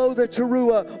 blow the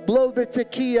teruah, blow the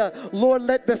tekiah. Lord,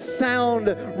 let the sound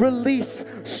release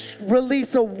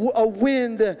a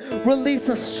wind, release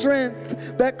a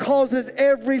strength that causes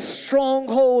every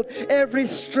stronghold, every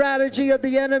strategy of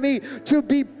the enemy to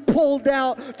be pulled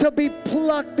out, to be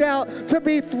plucked out, to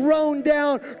be thrown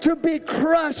down, to be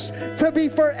crushed, to be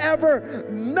forever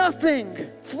nothing,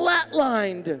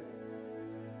 flatlined.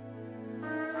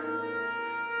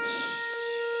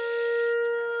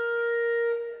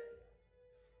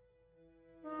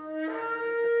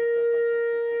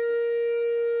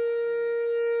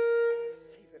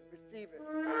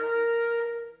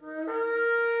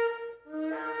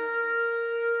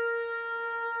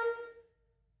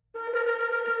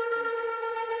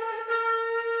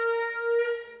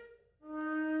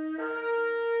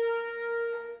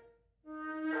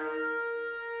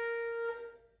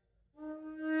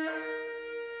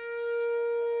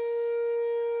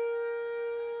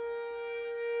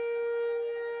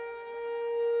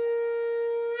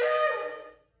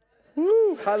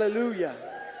 Hallelujah.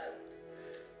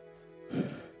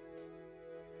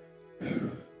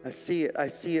 I see it. I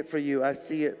see it for you. I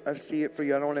see it. I see it for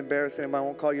you. I don't want to embarrass anybody. I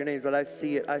won't call your names, but I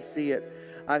see it. I see it.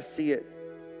 I see it.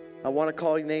 I want to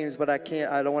call your names, but I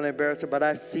can't. I don't want to embarrass it, but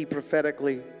I see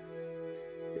prophetically.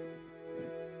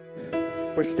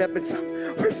 We're stepping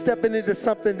into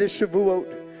something this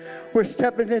Shavuot. We're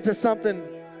stepping into something.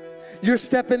 You're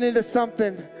stepping into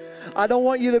something. I don't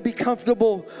want you to be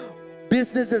comfortable.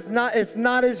 Business is not, it's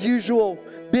not as usual.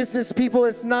 Business people,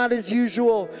 it's not as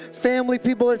usual. Family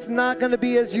people, it's not going to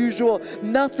be as usual.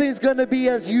 Nothing's going to be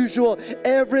as usual.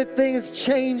 Everything's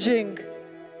changing.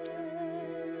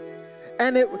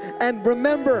 And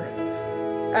remember,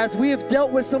 as we have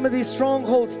dealt with some of these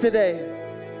strongholds today,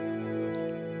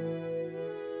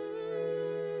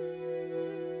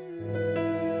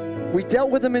 we dealt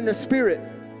with them in the spirit.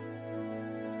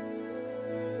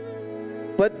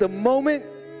 But the moment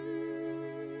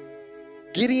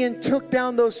Gideon took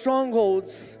down those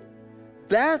strongholds,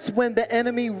 That's when the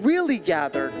enemy really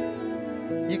gathered.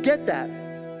 You get that?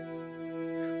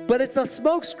 But it's a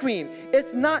smokescreen.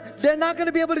 It's not, they're not going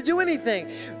to be able to do anything.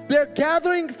 They're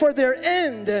gathering for their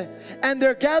end, and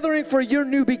they're gathering for your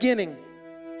new beginning.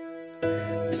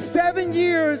 7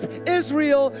 years,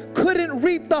 Israel couldn't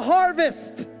reap the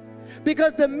harvest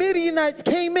because the Midianites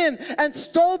came in and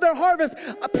stole their harvest.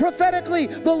 Prophetically,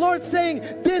 the Lord's saying,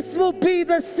 this will be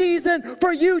the season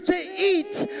for you to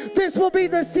eat. This will be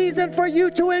the season for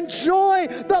you to enjoy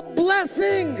the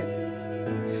blessing.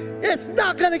 It's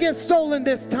not going to get stolen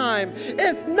this time.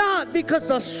 It's not, because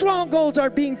the strongholds are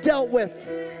being dealt with.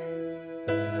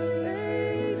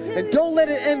 And don't let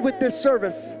it end with this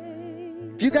service.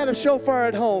 If you got a shofar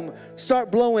at home,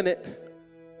 start blowing it.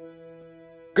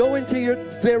 Go into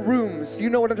their rooms. You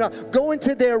know what I'm talking about. Go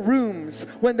into their rooms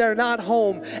when they're not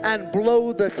home and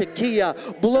blow the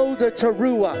tekiah, blow the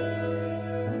teruah.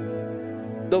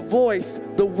 The voice,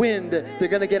 the wind, they're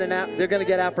going to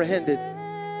get apprehended.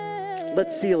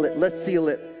 Let's seal it. Let's seal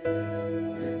it.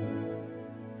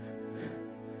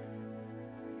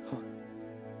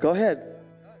 Go ahead.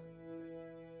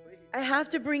 I have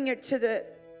to bring it to the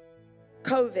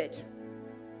COVID.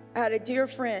 I had a dear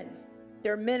friend.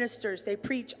 They're ministers. They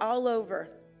preach all over.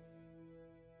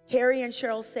 Harry and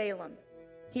Cheryl Salem.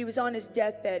 He was on his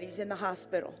deathbed. He's in the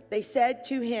hospital. They said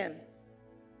to him,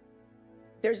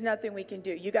 there's nothing we can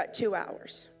do. You got 2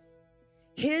 hours.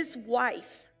 His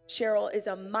wife, Cheryl, is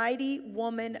a mighty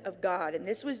woman of God. And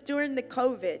this was during the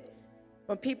COVID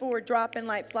when people were dropping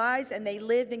like flies, and they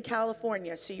lived in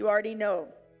California. So you already know.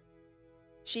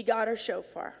 She got her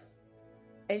shofar.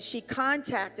 And she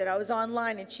contacted, I was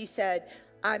online, and she said,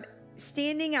 I'm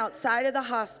standing outside of the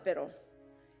hospital.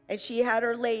 And she had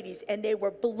her ladies, and they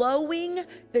were blowing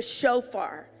the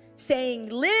shofar, saying,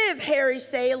 live, Harry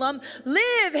Salem,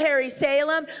 live, Harry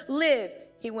Salem, live.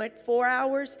 He went 4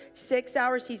 hours, 6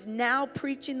 hours. He's now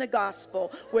preaching the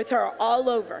gospel with her all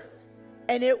over.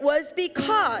 And it was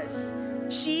because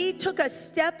she took a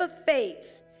step of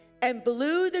faith and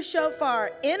blew the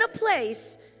shofar in a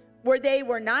place where they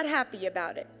were not happy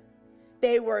about it.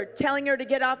 They were telling her to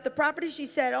get off the property. She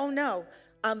said, oh no,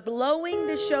 I'm blowing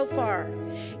the shofar.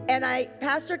 And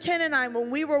Pastor Ken and I,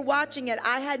 when we were watching it,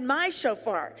 I had my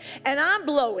shofar and I'm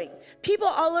blowing. People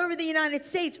all over the United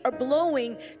States are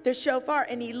blowing the shofar,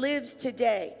 and he lives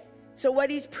today. So what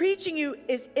he's preaching you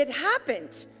is, it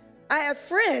happened. I have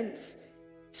friends.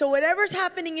 So whatever's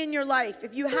happening in your life,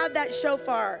 if you have that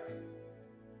shofar,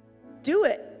 do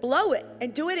it, blow it,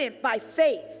 and do it by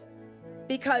faith,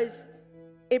 because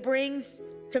it brings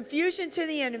confusion to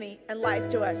the enemy and life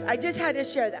to us. I just had to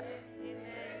share that. Amen.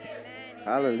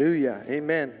 Hallelujah.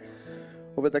 Amen.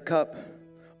 Over the cup.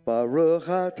 Baruch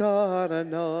atah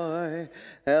Adonai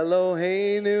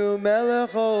Eloheinu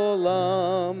melech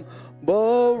olam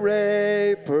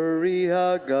borei peri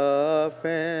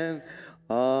hagafen.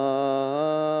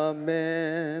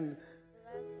 Amen.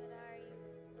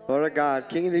 Lord God,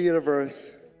 King of the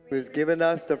universe, who has given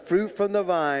us the fruit from the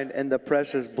vine and the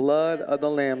precious blood of the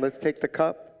Lamb. Let's take the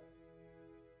cup.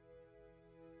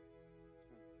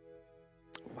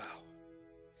 Wow.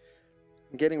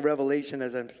 I'm getting revelation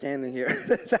as I'm standing here.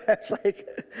 That's like,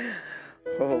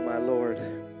 oh my Lord.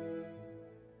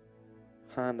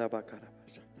 Hold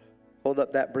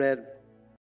up that bread.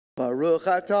 Baruch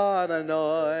atah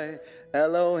Adonai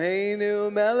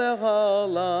Eloheinu melech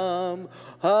haolam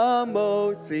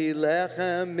hamotzi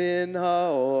lechem min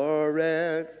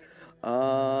haoretz.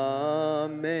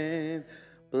 Amen.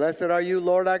 Blessed are you,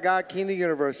 Lord our God, King of the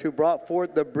universe, who brought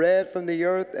forth the bread from the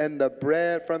earth and the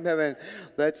bread from heaven.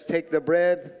 Let's take the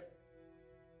bread.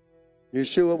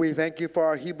 Yeshua, we thank you for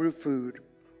our Hebrew food.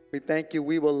 We thank you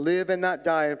we will live and not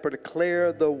die, and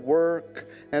declare the work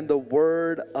and the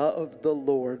word of the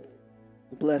Lord.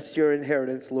 Bless your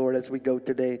inheritance, Lord, as we go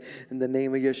today. In the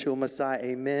name of Yeshua Messiah,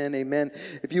 amen, amen.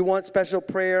 If you want special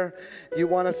prayer, you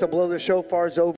want us to blow the shofars over